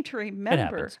don't seem to It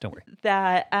remember happens, don't worry.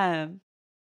 that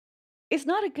it's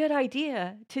not a good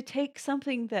idea to take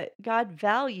something that God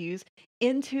values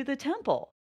into the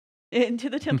temple. Into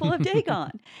the temple of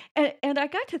Dagon. And I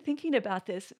got to thinking about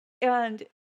this, and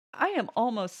I am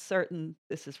almost certain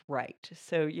this is right.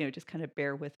 So, just kind of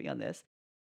bear with me on this.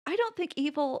 I don't think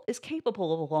evil is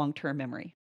capable of a long-term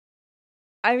memory.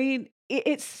 I mean,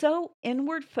 it's so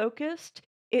inward focused,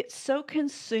 it's so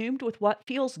consumed with what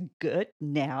feels good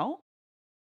now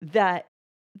that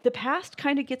the past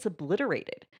kind of gets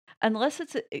obliterated. Unless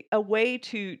it's a way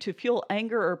to fuel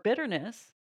anger or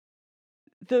bitterness,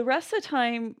 the rest of the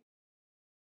time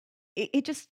it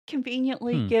just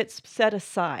conveniently Hmm. gets set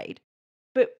aside.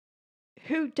 But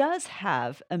who does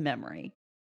have a memory?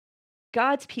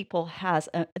 God's people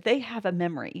they have a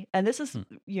memory. And this is,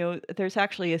 Hmm. there's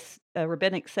actually a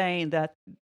rabbinic saying that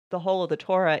the whole of the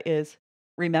Torah is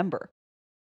remember,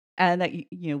 and that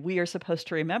we are supposed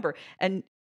to remember. And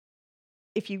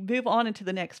if you move on into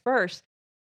the next verse,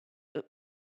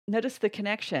 notice the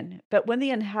connection. But when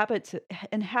the inhabitants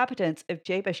of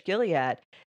Jabesh Gilead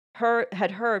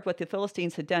had heard what the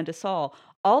Philistines had done to Saul,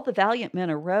 all the valiant men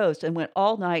arose and went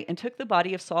all night and took the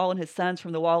body of Saul and his sons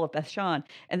from the wall of Bethshan.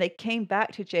 And they came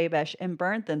back to Jabesh and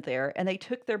burned them there. And they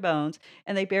took their bones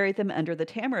and they buried them under the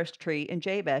tamarisk tree in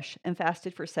Jabesh and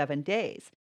fasted for 7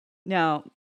 days. Now,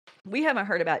 we haven't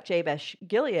heard about Jabesh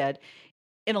Gilead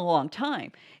in a long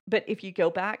time. But if you go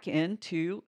back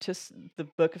into the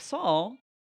book of Saul,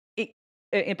 it,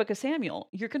 in book of Samuel,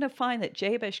 you're going to find that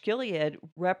Jabesh Gilead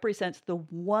represents the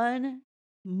one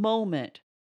moment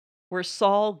where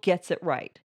Saul gets it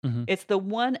right. Mhm. It's the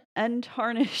one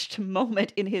untarnished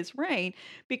moment in his reign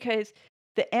because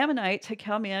the Ammonites had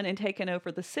come in and taken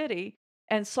over the city,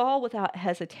 and Saul, without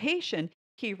hesitation,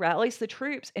 he rallies the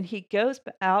troops and he goes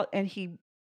out and he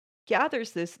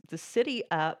gathers the city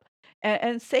up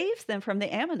and saves them from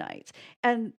the Ammonites.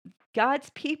 And God's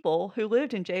people who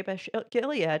lived in Jabesh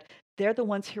Gilead, they're the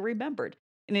ones who remembered.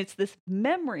 And it's this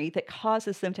memory that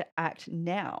causes them to act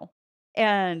now. Hmm.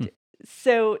 And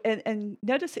so, and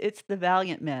notice it's the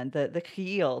valiant men, the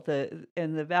Khil,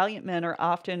 and the valiant men are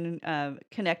often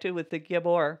connected with the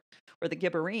Gibor or the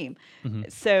Gibborim.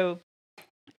 Mhm. So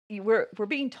we're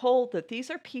being told that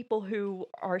these are people who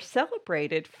are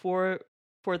celebrated for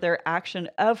their action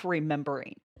of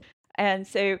remembering. And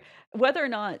so whether or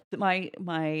not my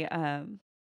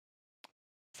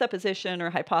supposition or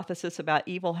hypothesis about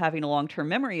evil having a long-term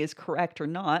memory is correct or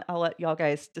not, I'll let y'all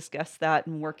guys discuss that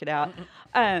and work it out.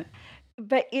 Uh,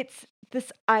 but it's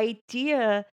this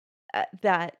idea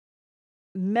that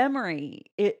memory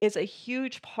is a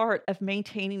huge part of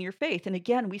maintaining your faith. And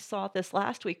again, we saw this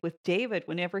last week with David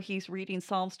whenever he's reading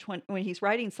Psalms 20, when he's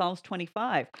writing Psalms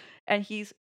 25, and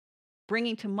he's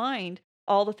bringing to mind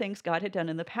all the things God had done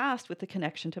in the past with the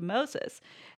connection to Moses.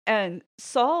 And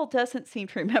Saul doesn't seem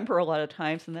to remember a lot of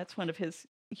times, and that's one of his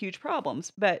huge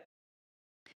problems. But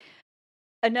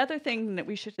another thing that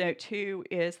we should note too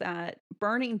is that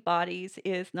burning bodies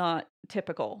is not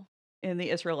typical in the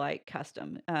Israelite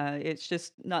custom. It's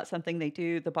just not something they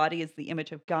do. The body is the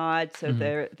image of God, so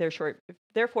Mhm.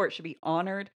 therefore it should be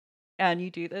honored. And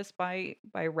you do this by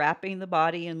wrapping the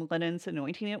body in linens,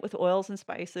 anointing it with oils and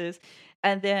spices,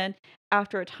 and then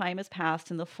after a time has passed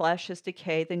and the flesh has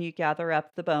decayed, then you gather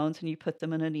up the bones and you put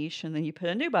them in a niche, and then you put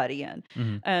a new body in.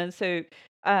 Mhm. And so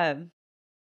um,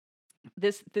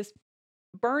 this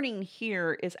burning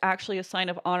here is actually a sign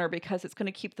of honor because it's going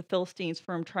to keep the Philistines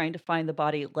from trying to find the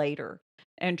body later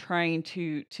and trying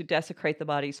to desecrate the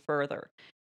bodies further.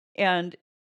 And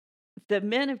the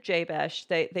men of Jabesh,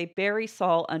 they bury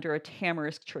Saul under a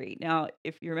tamarisk tree. Now,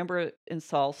 if you remember in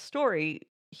Saul's story,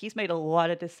 he's made a lot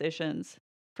of decisions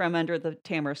from under the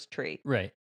tamarisk tree.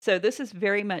 Right. So this is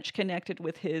very much connected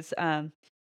with his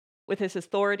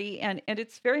authority, and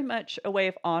it's very much a way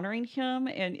of honoring him,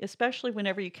 and especially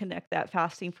whenever you connect that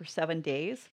fasting for 7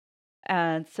 days.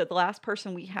 And so the last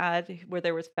person we had where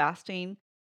there was fasting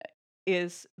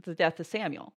is the death of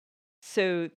Samuel.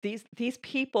 So these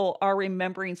people are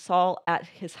remembering Saul at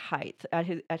his height,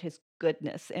 at his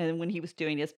goodness, and when he was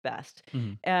doing his best,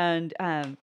 Mhm. and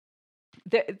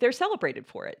they're celebrated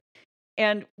for it.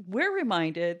 And we're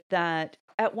reminded that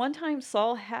at one time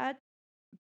Saul had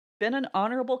been an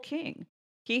honorable king.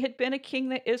 He had been a king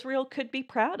that Israel could be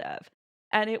proud of.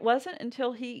 And it wasn't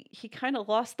until he kind of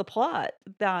lost the plot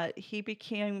that he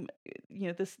became,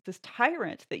 this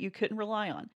tyrant that you couldn't rely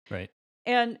on. Right.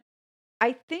 And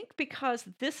I think because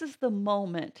this is the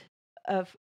moment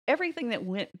of everything that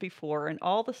went before and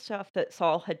all the stuff that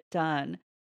Saul had done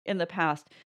in the past,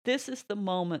 this is the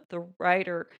moment the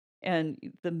writer and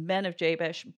the men of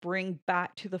Jabesh bring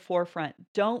back to the forefront.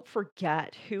 Don't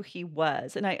forget who he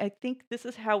was. And I think this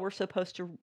is how we're supposed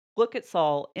to look at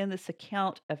Saul in this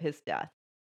account of his death.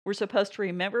 We're supposed to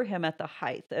remember him at the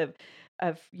height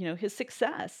of his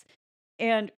success.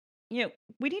 And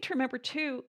we need to remember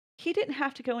too, he didn't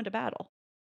have to go into battle.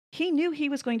 He knew he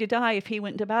was going to die if he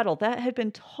went into battle. That had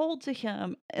been told to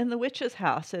him in the witch's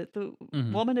house at the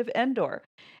Hmm. woman of Endor.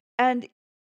 And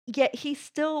yet he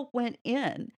still went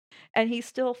in and he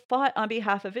still fought on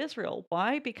behalf of Israel.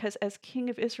 Why? Because as king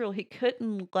of Israel, he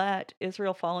couldn't let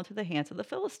Israel fall into the hands of the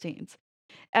Philistines.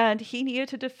 And he needed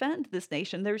to defend this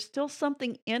nation. There's still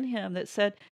something in him that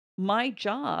said, my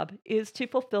job is to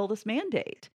fulfill this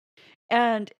mandate.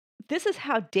 And this is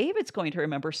how David's going to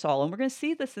remember Saul. And we're going to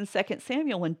see this in 2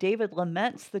 Samuel when David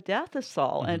laments the death of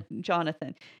Saul Hmm. and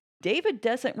Jonathan. David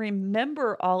doesn't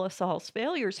remember all of Saul's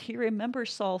failures, he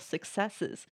remembers Saul's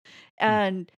successes.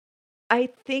 And I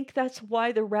think that's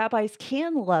why the rabbis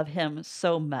can love him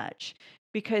so much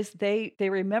because they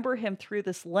remember him through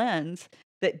this lens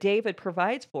that David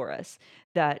provides for us,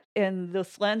 that in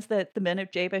this lens that the men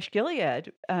of Jabesh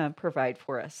Gilead provide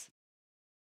for us.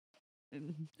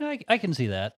 Mhm. I can see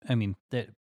that. I mean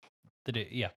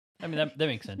yeah. I mean that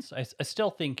makes sense. I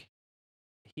still think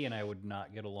he and I would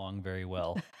not get along very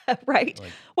well. Right.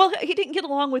 Like, Well, he didn't get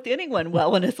along with anyone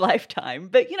well in his lifetime,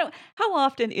 but how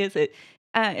often is it?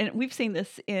 And we've seen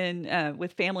this in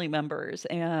with family members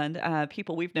and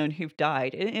people we've known who've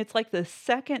died. And it's like the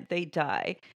second they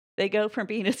die, they go from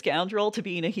being a scoundrel to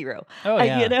being a hero. oh You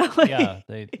yeah, know, yeah.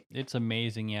 It's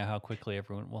amazing, yeah, how quickly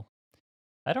everyone. Well,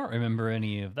 I don't remember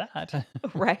any of that.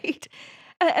 right?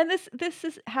 And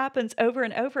this happens over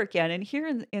and over again. And here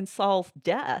in Saul's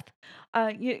death,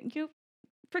 you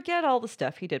forget all the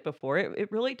stuff he did before.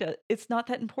 It really does. It's not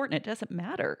that important. It doesn't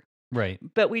matter. Right.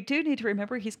 But we do need to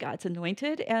remember he's God's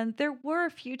anointed, and there were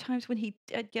a few times when he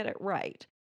did get it right.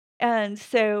 And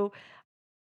so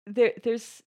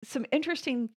there's some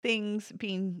interesting things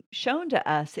being shown to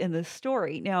us in this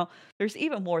story. Now, there's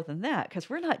even more than that because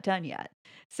we're not done yet.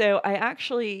 So I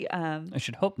actually I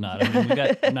should hope not. I mean, we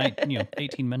got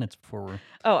 18 minutes before we're.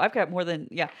 Oh, I've got more than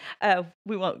yeah.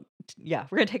 We won't. Yeah,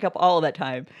 we're gonna take up all of that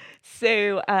time.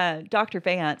 So, Dr.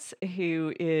 Vance, he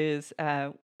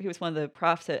was one of the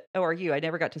profs at ORU. I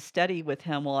never got to study with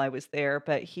him while I was there,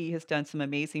 but he has done some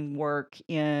amazing work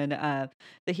in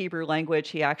the Hebrew language.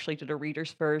 He actually did a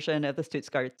reader's version of the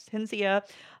Stuttgart-Tinsia,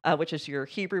 which is your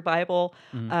Hebrew Bible.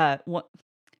 Mhm.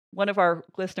 One of our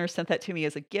listeners sent that to me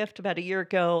as a gift about a year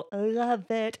ago. I love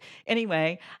it.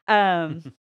 Anyway,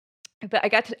 but I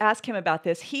got to ask him about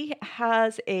this. He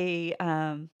has a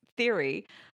theory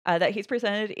that he's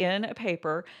presented in a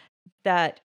paper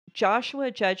that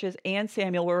Joshua, Judges, and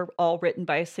Samuel were all written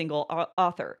by a single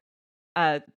author.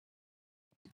 Uh,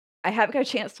 I haven't got a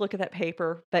chance to look at that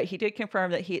paper, but he did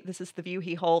confirm that this is the view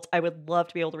he holds. I would love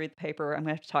to be able to read the paper. I'm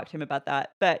going to have to talk to him about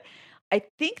that. But I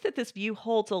think that this view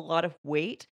holds a lot of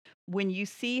weight when you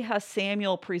see how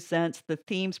Samuel presents the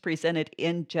themes presented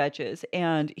in Judges.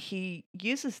 And he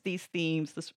uses these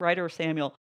themes, this writer of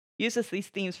Samuel uses these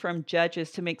themes from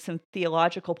Judges to make some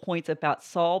theological points about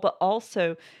Saul, but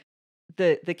also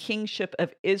the kingship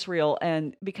of Israel,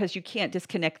 and because you can't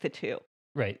disconnect the two.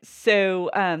 Right.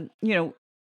 So,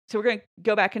 so we're going to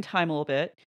go back in time a little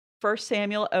bit. First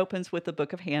Samuel opens with the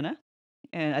book of Hannah,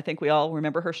 and I think we all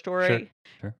remember her story.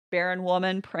 Sure. Barren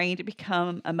woman praying to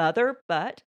become a mother,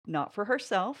 but not for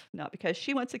herself, not because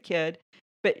she wants a kid,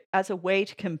 but as a way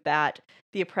to combat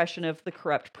the oppression of the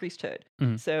corrupt priesthood.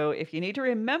 Mhm. So, if you need to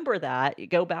remember that, you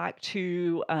go back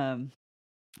and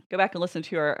listen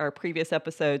to our previous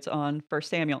episodes on First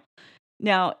Samuel.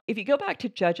 Now, if you go back to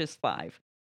Judges 5,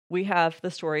 we have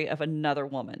the story of another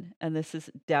woman, and this is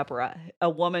Deborah, a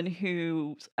woman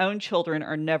whose own children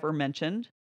are never mentioned,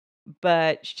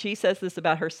 but she says this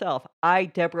about herself: I,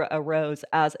 Deborah, arose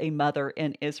as a mother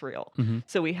in Israel. Mhm.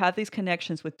 So we have these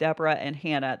connections with Deborah and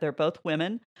Hannah. They're both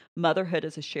women. Motherhood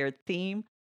is a shared theme.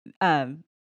 Um,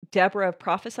 Deborah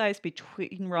prophesies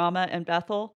between Ramah and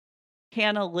Bethel.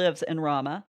 Hannah lives in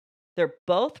Ramah. They're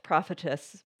both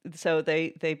prophetess, so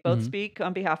they both Mhm. speak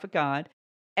on behalf of God,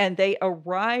 and they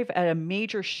arrive at a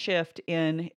major shift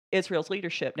in Israel's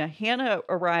leadership. Now, Hannah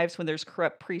arrives when there's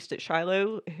corrupt priests at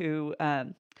Shiloh who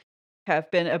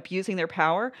have been abusing their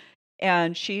power,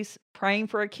 and she's praying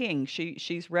for a king.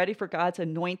 She's ready for God's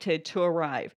anointed to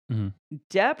arrive. Mhm.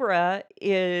 Deborah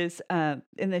is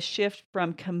in the shift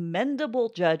from commendable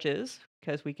judges,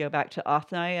 because we go back to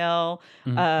Othniel,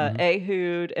 Mhm. Mhm.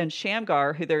 Ehud, and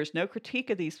Shamgar, who there's no critique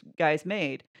of these guys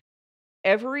made.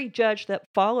 Every judge that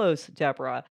follows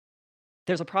Deborah,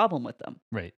 there's a problem with them.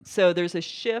 Right. So there's a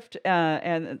shift,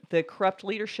 and the corrupt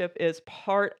leadership is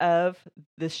part of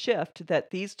the shift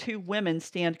that these two women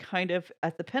stand kind of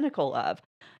at the pinnacle of.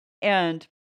 And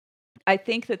I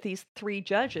think that these three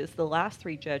judges, the last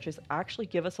three judges, actually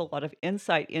give us a lot of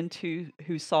insight into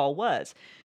who Saul was.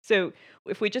 So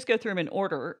if we just go through them in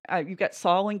order, you've got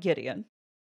Saul and Gideon,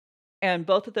 and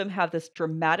both of them have this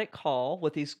dramatic call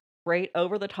with these great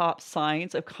over the top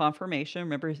signs of confirmation.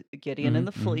 Remember Gideon and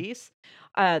Mhm. the Mhm. fleece?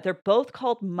 They're both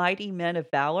called mighty men of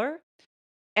valor,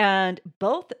 and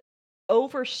both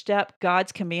overstep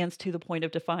God's commands to the point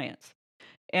of defiance.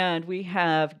 And we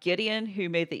have Gideon, who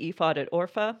made the ephod at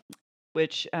Orpha,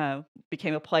 which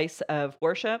became a place of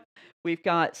worship. We've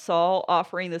got Saul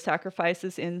offering the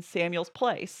sacrifices in Samuel's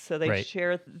place. So they Right.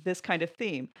 share this kind of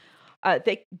theme.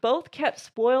 They both kept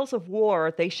spoils of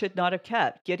war they should not have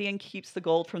kept. Gideon keeps the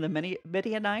gold from the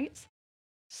Midianites,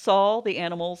 Saul, the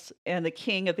animals, and the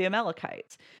king of the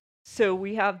Amalekites. So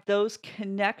we have those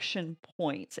connection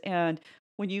points. And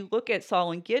when you look at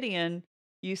Saul and Gideon,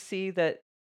 you see that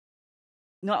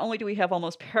not only do we have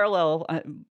almost parallel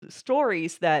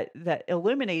stories that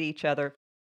illuminate each other,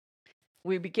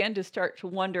 we begin to start to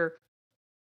wonder,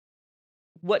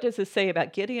 what does this say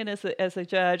about Gideon as a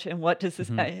judge, and what does this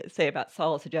Mhm. say about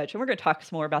Saul as a judge? And we're going to talk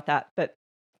some more about that, but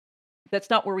that's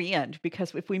not where we end,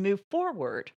 because if we move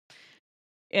forward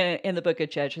in the book of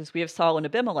Judges, we have Saul and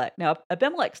Abimelech. Now,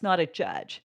 Abimelech's not a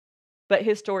judge, but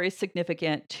his story is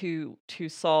significant to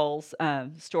Saul's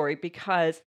story,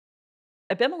 because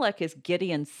Abimelech is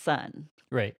Gideon's son.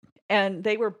 Right. And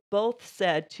they were both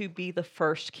said to be the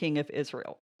first king of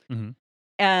Israel. Mhm.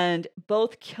 And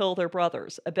both kill their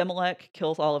brothers. Abimelech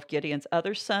kills all of Gideon's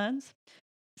other sons.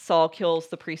 Saul kills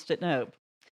the priest at Nob.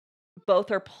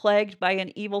 Both are plagued by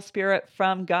an evil spirit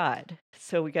from God.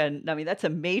 So again, I mean, that's a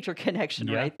major connection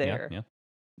Yeah. right Yeah. there. Yeah.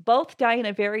 Both die in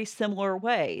a very similar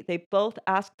way. They both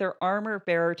ask their armor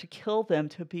bearer to kill them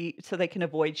so they can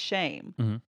avoid shame.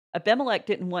 Mhm. Abimelech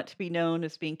didn't want to be known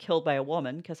as being killed by a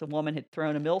woman, because a woman had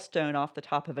thrown a millstone off the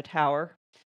top of a tower,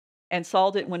 and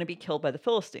Saul didn't want to be killed by the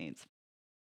Philistines.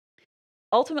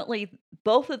 Ultimately,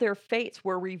 both of their fates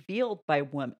were revealed by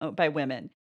women.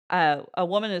 A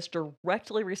woman is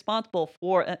directly responsible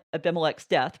for Abimelech's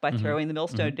death by Mhm. throwing the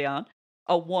millstone Mhm. down.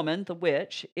 A woman, the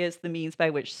witch, is the means by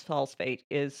which Saul's fate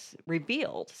is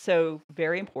revealed. So,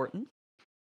 very important.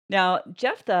 Now,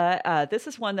 Jephthah, this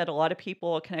is one that a lot of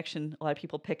people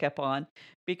pick up on,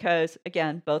 because,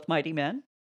 again, both mighty men.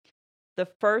 The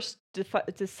first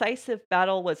decisive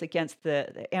battle was against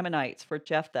the Ammonites for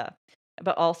Jephthah,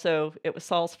 but also it was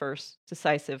Saul's first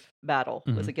decisive battle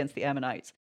was Mhm. against the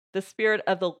Ammonites. The spirit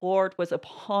of the Lord was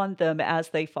upon them as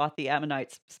they fought the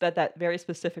Ammonites. Said that very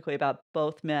specifically about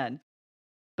both men.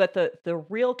 But the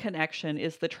real connection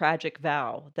is the tragic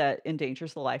vow that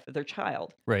endangers the life of their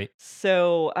child. Right.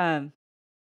 So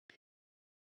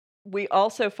we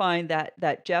also find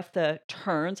that Jephthah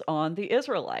turns on the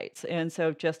Israelites, and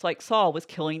so just like Saul was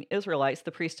killing Israelites,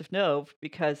 the priest of Nob,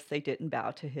 because they didn't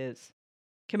bow to his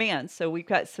commands. So we've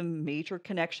got some major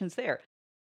connections there.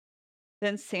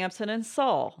 Then Samson and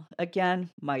Saul, again,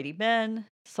 mighty men.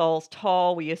 Saul's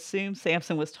tall. We assume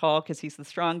Samson was tall because he's the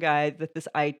strong guy. That this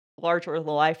larger than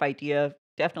life idea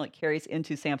definitely carries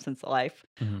into Samson's life.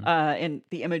 Mhm. And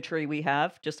the imagery we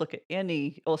have, just look at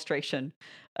any illustration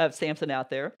of Samson out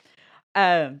there.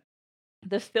 Um,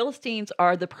 the Philistines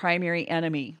are the primary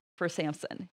enemy for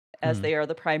Samson, as Mhm. they are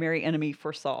the primary enemy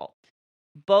for Saul.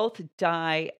 Both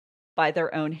die by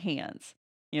their own hands.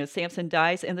 Samson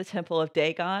dies in the temple of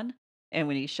Dagon, and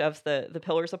when he shoves the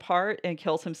pillars apart and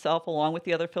kills himself along with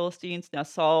the other Philistines. Now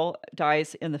Saul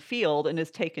dies in the field and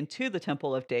is taken to the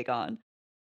temple of Dagon.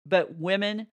 But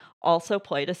women also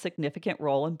played a significant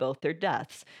role in both their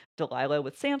deaths. Delilah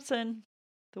with Samson,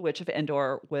 the witch of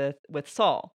Endor with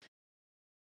Saul.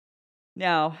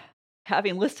 Now,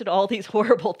 having listed all these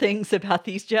horrible things about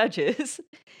these judges,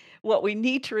 what we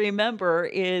need to remember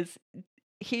is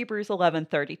Hebrews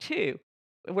 11:32,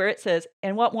 where it says,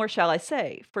 "And what more shall I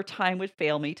say? For time would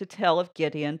fail me to tell of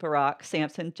Gideon, Barak,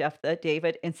 Samson, Jephthah,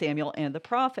 David, and Samuel, and the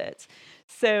prophets."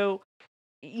 So,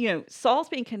 Saul's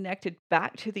being connected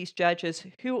back to these judges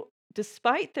who,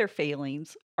 despite their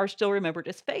failings, are still remembered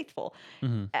as faithful.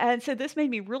 Mhm. And so this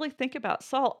made me really think about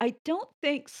Saul. I don't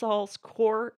think Saul's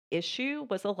core issue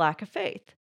was a lack of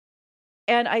faith.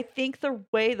 And I think the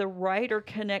way the writer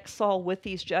connects Saul with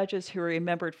these judges who are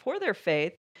remembered for their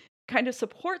faith kind of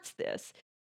supports this.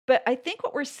 But I think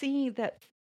what we're seeing that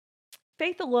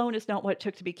faith alone is not what it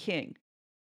took to be king.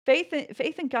 Faith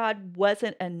in God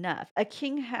wasn't enough. A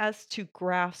king has to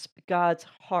grasp God's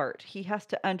heart. He has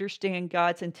to understand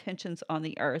God's intentions on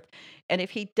the earth. And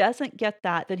if he doesn't get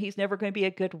that, then he's never going to be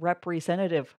a good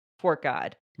representative for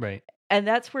God. Right. And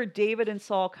that's where David and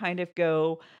Saul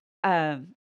um,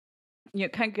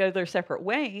 kind of go their separate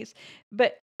ways.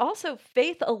 But also,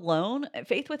 faith alone,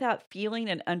 faith without feeling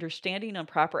and understanding and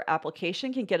proper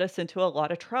application can get us into a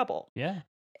lot of trouble. Yeah.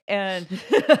 And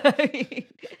I mean,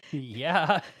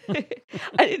 Yeah.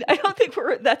 I don't think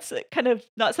that's kind of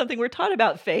not something we're taught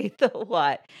about faith a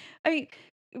lot. I mean,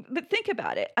 but think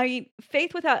about it. I mean,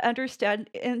 faith without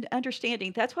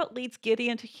understanding, that's what leads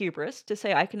Gideon to hubris to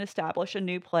say, I can establish a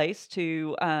new place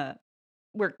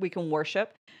where we can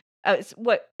worship. It's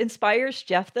what inspires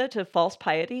Jephthah to false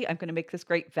piety. I'm going to make this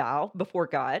great vow before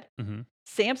God. Hmm.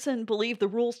 Samson believed the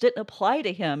rules didn't apply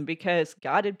to him because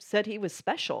God had said he was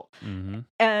special. Hmm.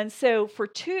 And so for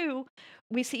two,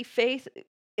 we see faith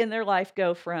in their life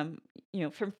go from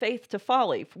faith to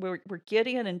folly, where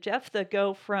Gideon and Jephthah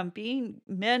go from being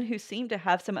men who seem to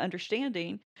have some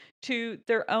understanding to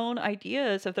their own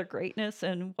ideas of their greatness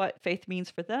and what faith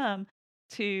means for them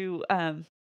to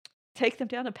take them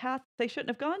down a path they shouldn't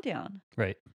have gone down.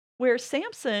 Right. Where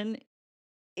Samson,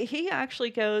 he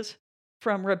actually goes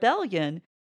from rebellion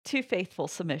to faithful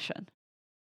submission.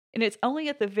 And it's only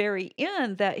at the very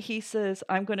end that he says,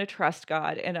 I'm going to trust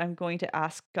God and I'm going to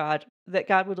ask God that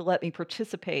God would let me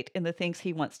participate in the things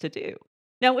he wants to do.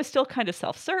 Now, it was still kind of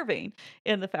self serving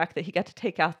in the fact that he got to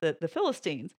take out the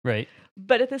Philistines. Right.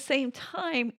 But at the same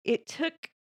time, it took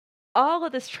all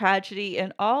of this tragedy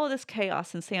and all of this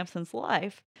chaos in Samson's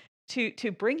life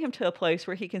to bring him to a place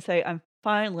where he can say, I'm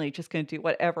finally just going to do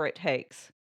whatever it takes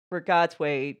for God's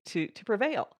way to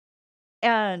prevail.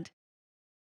 And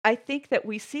I think that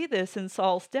we see this in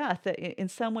Saul's death, that in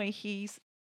some way he's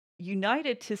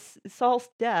united to Saul's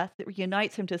death that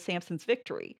unites him to Samson's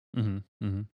victory. Hmm.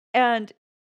 Hmm. And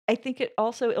I think it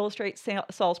also illustrates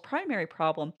Saul's primary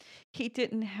problem. He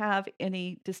didn't have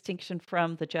any distinction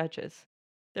from the judges.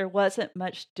 There wasn't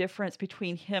much difference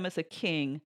between him as a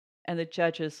king and the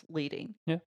judges leading.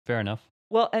 Yeah. Fair enough.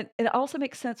 Well, and it also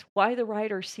makes sense why the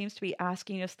writer seems to be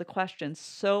asking us the question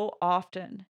so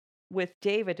often with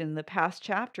David in the past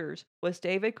chapters. Was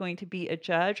David going to be a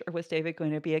judge or was David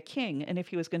going to be a king? And if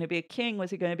he was going to be a king, was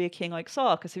he going to be a king like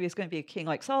Saul? Because if he was going to be a king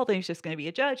like Saul, then he's just going to be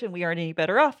a judge and we aren't any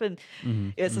better off. And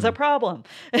Hmm. this is Hmm. a problem.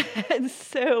 And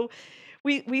so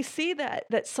we see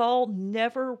that Saul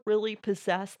never really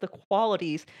possessed the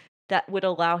qualities that would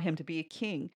allow him to be a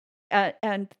king.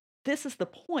 And this is the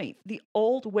point. The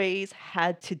old ways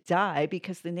had to die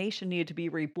because the nation needed to be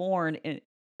reborn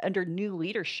under new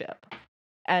leadership.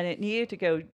 And it needed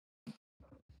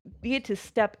to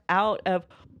step out of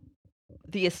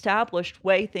the established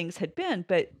way things had been.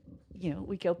 But,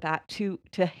 we go back to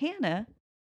Hannah,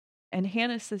 and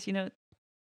Hannah says,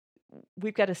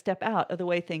 we've got to step out of the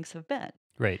way things have been.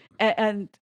 Right. And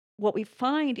what we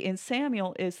find in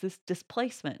Samuel is this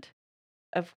displacement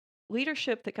of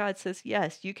leadership that God says,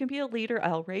 yes, you can be a leader.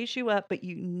 I'll raise you up. But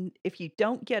if you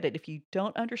don't get it, if you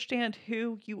don't understand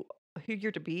who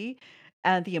you're to be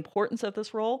and the importance of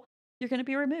this role, you're going to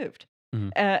be removed. Hmm.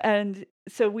 And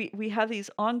so we have these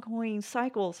ongoing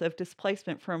cycles of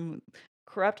displacement from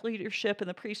corrupt leadership in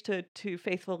the priesthood to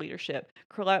faithful leadership,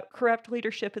 corrupt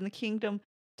leadership in the kingdom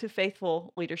to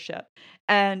faithful leadership.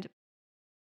 And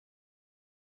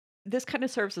this kind of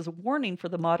serves as a warning for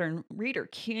the modern reader.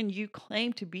 Can you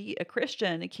claim to be a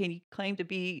Christian? Can you claim to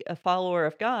be a follower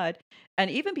of God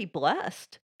and even be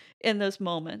blessed in those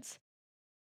moments?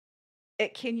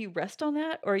 Can you rest on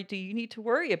that, or do you need to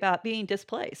worry about being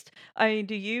displaced? I mean,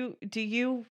 do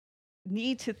you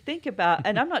need to think about,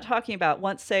 and I'm not talking about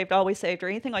once saved, always saved, or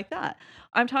anything like that.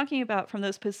 I'm talking about from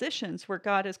those positions where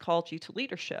God has called you to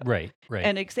leadership. Right. Right.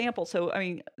 An example. So, I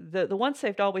mean, the once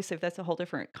saved, always saved, that's a whole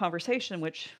different conversation,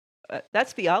 which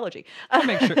that's theology.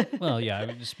 Make sure. Well, yeah. I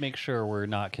mean, just make sure we're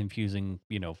not confusing.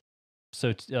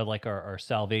 So like our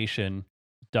salvation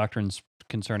doctrines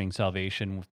concerning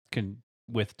salvation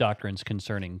with doctrines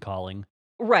concerning calling.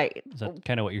 Right. Is that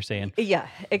kind of what you're saying? Yeah,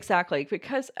 exactly.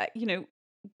 Because,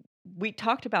 we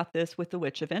talked about this with the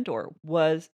witch of Endor.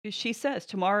 She says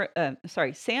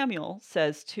Samuel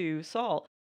says to Saul,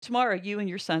 tomorrow you and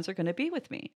your sons are going to be with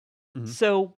me. Mhm.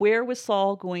 So where was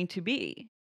Saul going to be?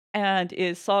 And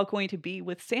is Saul going to be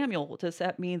with Samuel? Does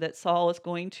that mean that Saul is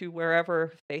going to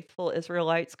wherever faithful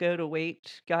Israelites go to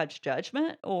wait God's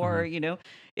judgment? Or,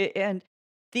 and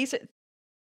these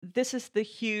this is the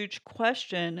huge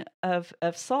question of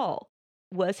Saul.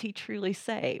 Was he truly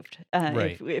saved?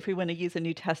 Right. If we want to use a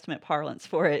New Testament parlance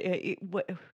for it,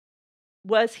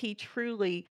 was he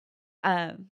truly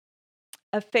um,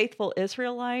 a faithful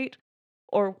Israelite,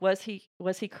 or was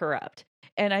he corrupt?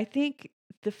 And I think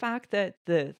the fact that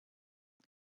the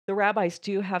rabbis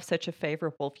do have such a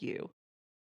favorable view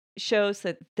shows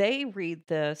that they read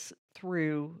this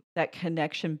through that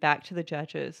connection back to the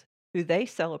judges who they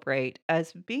celebrate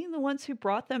as being the ones who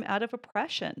brought them out of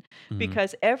oppression. Mhm.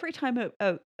 Because every time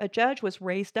a judge was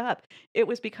raised up, it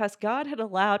was because God had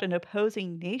allowed an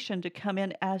opposing nation to come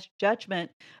in as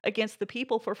judgment against the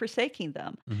people for forsaking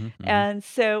them. Mhm. Mhm. And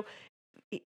so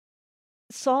i-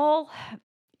 Saul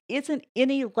isn't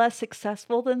any less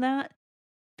successful than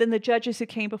the judges who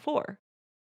came before.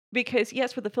 Because,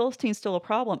 yes, were the Philistines still a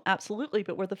problem? Absolutely,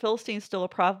 but were the Philistines still a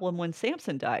problem when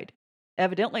Samson died?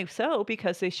 Evidently so,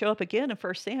 because they show up again in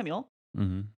First Samuel.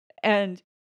 Mhm. And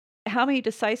how many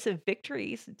decisive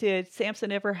victories did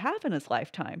Samson ever have in his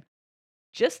lifetime?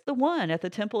 Just the one at the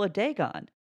Temple of Dagon.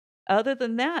 Other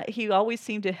than that, he always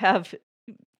seemed to have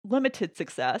limited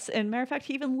success, and matter of fact,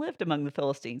 he even lived among the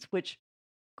Philistines, which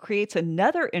creates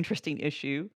another interesting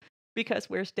issue, because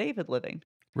where's David living?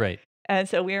 Right. And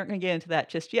so we aren't gonna get into that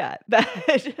just yet,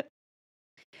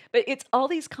 but it's all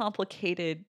these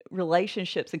complicated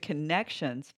relationships and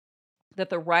connections that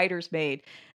the writers made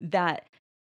that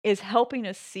is helping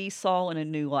us see Saul in a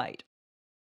new light.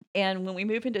 And when we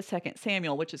move into Second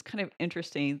Samuel, which is kind of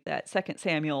interesting that Second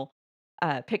Samuel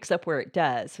picks up where it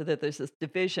does, so that there's this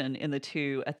division in the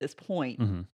two at this point,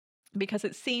 Mhm. because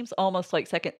it seems almost like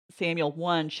Second Samuel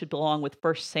 1 should belong with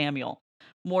First Samuel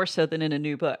more so than in a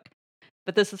new book.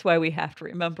 But this is why we have to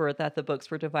remember that the books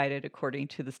were divided according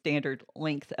to the standard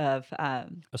length A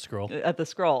scroll. of the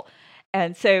scroll.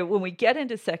 And so when we get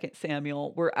into Second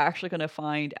Samuel, we're actually going to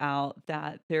find out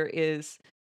that there's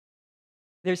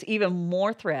even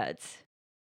more threads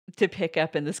to pick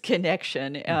up in this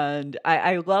connection. Mm. And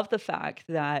I love the fact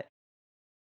that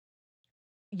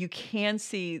you can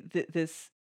see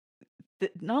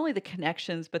not only the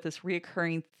connections, but this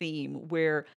reoccurring theme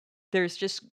where there's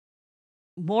just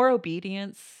more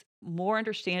obedience, more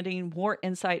understanding, more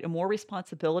insight, and more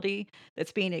responsibility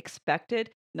that's being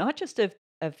expected, not just of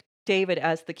David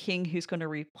as the king who's going to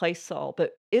replace Saul,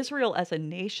 but Israel as a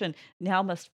nation now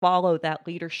must follow that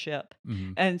leadership.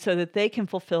 Mhm. And so that they can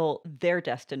fulfill their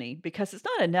destiny, because it's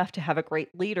not enough to have a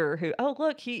great leader who, oh,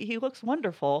 look, he looks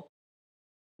wonderful.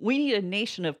 We need a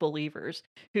nation of believers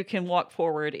who can walk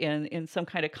forward in some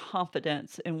kind of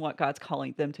confidence in what God's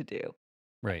calling them to do.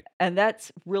 Right. And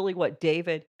that's really what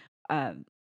David, um,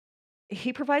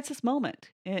 he provides this moment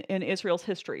in Israel's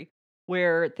history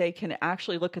where they can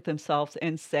actually look at themselves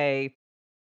and say,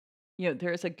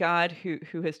 there is a God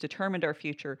who has determined our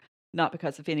future, not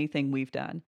because of anything we've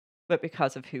done, but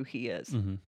because of who He is.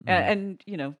 Mhm. And, Mhm. and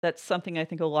you know that's something I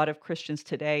think a lot of Christians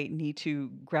today need to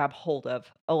grab hold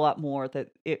of a lot more. That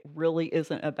it really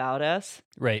isn't about us;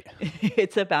 Right.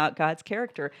 it's about God's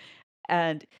character.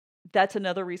 And that's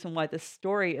another reason why the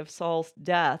story of Saul's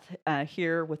death,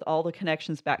 here with all the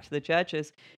connections back to the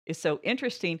judges, is so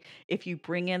interesting. If you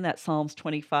bring in that Psalms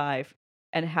 25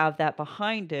 and have that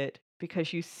behind it,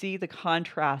 because you see the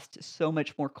contrast so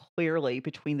much more clearly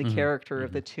between the Mhm. character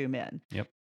of the Mhm. two men. Yep.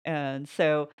 And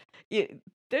so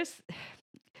there's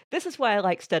this is why I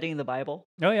like studying the Bible.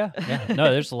 Oh, yeah. Yeah. No,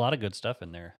 there's a lot of good stuff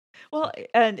in there. Well,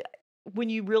 and when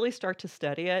you really start to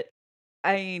study it,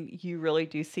 I mean, you really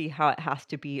do see how it has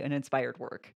to be an inspired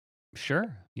work.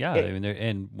 Sure. Yeah. I It mean,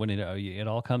 and when it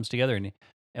all comes together,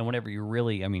 and whenever you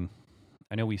really, I mean,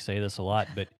 I know we say this a lot,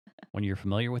 but when you're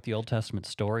familiar with the Old Testament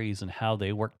stories and how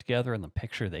they work together and the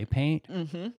picture they paint,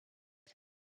 Mhm.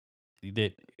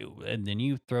 that, and then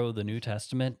you throw the New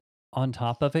Testament on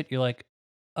top of it, you're like,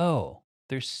 oh,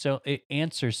 it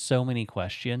answers so many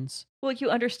questions. Well, you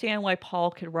understand why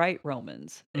Paul could write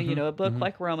Romans. Hmm. A book Hmm.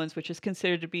 like Romans, which is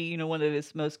considered to be, one of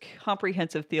his most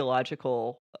comprehensive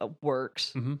theological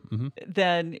works. Hmm. Hmm.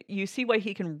 Then you see why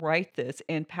he can write this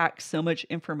and pack so much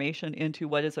information into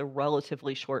what is a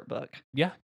relatively short book.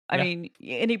 Yeah. I Yeah. mean,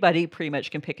 anybody pretty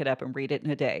much can pick it up and read it in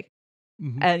a day.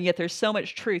 Hmm. And yet there's so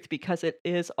much truth because it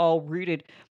is all rooted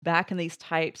back in these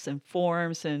types and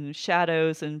forms and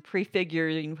shadows and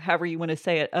prefiguring, however you want to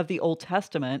say it, of the Old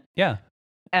Testament. Yeah.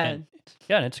 And And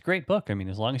yeah, and it's a great book. I mean,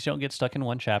 as long as you don't get stuck in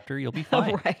one chapter, you'll be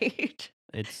fine. right.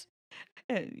 It's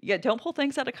And yeah, don't pull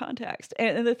things out of context.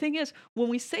 And the thing is, when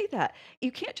we say that,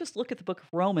 you can't just look at the book of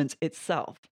Romans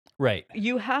itself. right.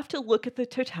 You have to look at the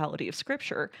totality of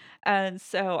Scripture. And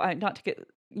so, not to get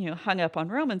hung up on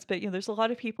Romans, but there's a lot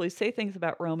of people who say things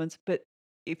about Romans, but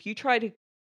if you try to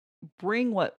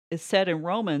bring what is said in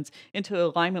Romans into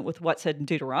alignment with what's said in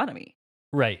Deuteronomy.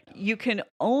 Right. You can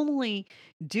only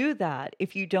do that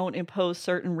if you don't impose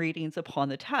certain readings upon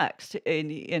the text.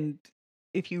 And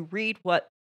if you read what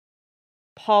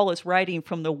Paul is writing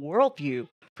from the worldview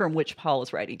from which Paul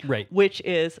is writing, Right. which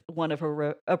is one of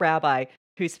a rabbi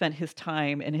who spent his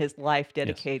time and his life Yes.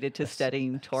 dedicated to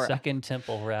studying Torah. Second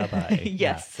Temple rabbi.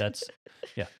 Yes. Yeah, that's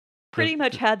yeah. Pretty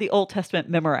much had the Old Testament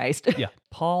memorized. Yeah.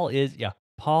 Paul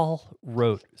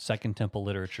wrote Second Temple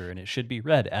literature, and it should be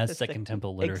read as Second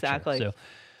Temple literature. Exactly. So,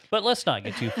 but let's not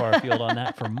get too far afield on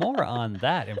that. For more on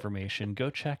that information, go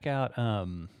check out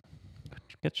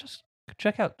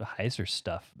check out the Heiser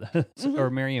stuff or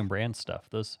Miriam Brand stuff.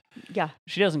 Those Yeah.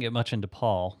 she doesn't get much into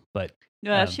Paul, but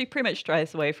No, she pretty much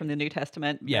strives away from the New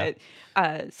Testament. Yeah.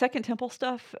 But, Second Temple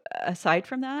stuff, aside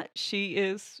from that,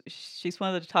 she's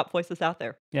one of the top voices out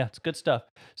there. yeah, it's good stuff.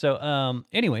 So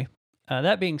anyway,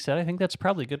 that being said, I think that's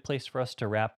probably a good place for us to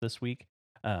wrap this week.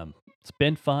 It's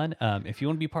been fun. If you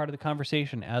want to be part of the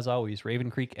conversation, as always, Raven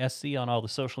Creek SC on all the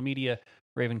social media.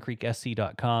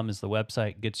 RavenCreekSC.com is the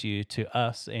website, gets you to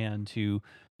us and to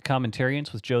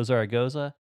Commentarians with Joe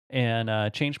Zaragoza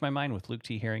and Change My Mind with Luke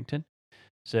T. Harrington.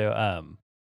 So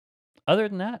other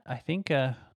than that, I think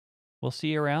we'll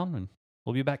see you around and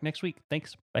we'll be back next week.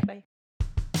 Thanks. Bye. Bye.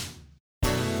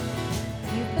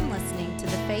 You've been listening to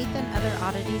the Faith and Other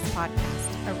Oddities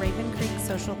podcast, a Raven Creek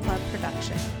Social Club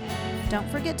production. Don't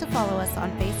forget to follow us on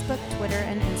Facebook, Twitter,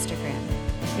 and Instagram.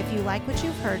 If you like what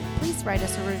you've heard, please write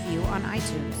us a review on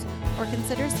iTunes or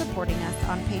consider supporting us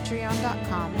on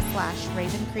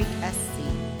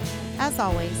patreon.com/RavenCreekSC. As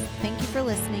always, thank you for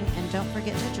listening and don't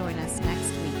forget to join us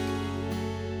next week.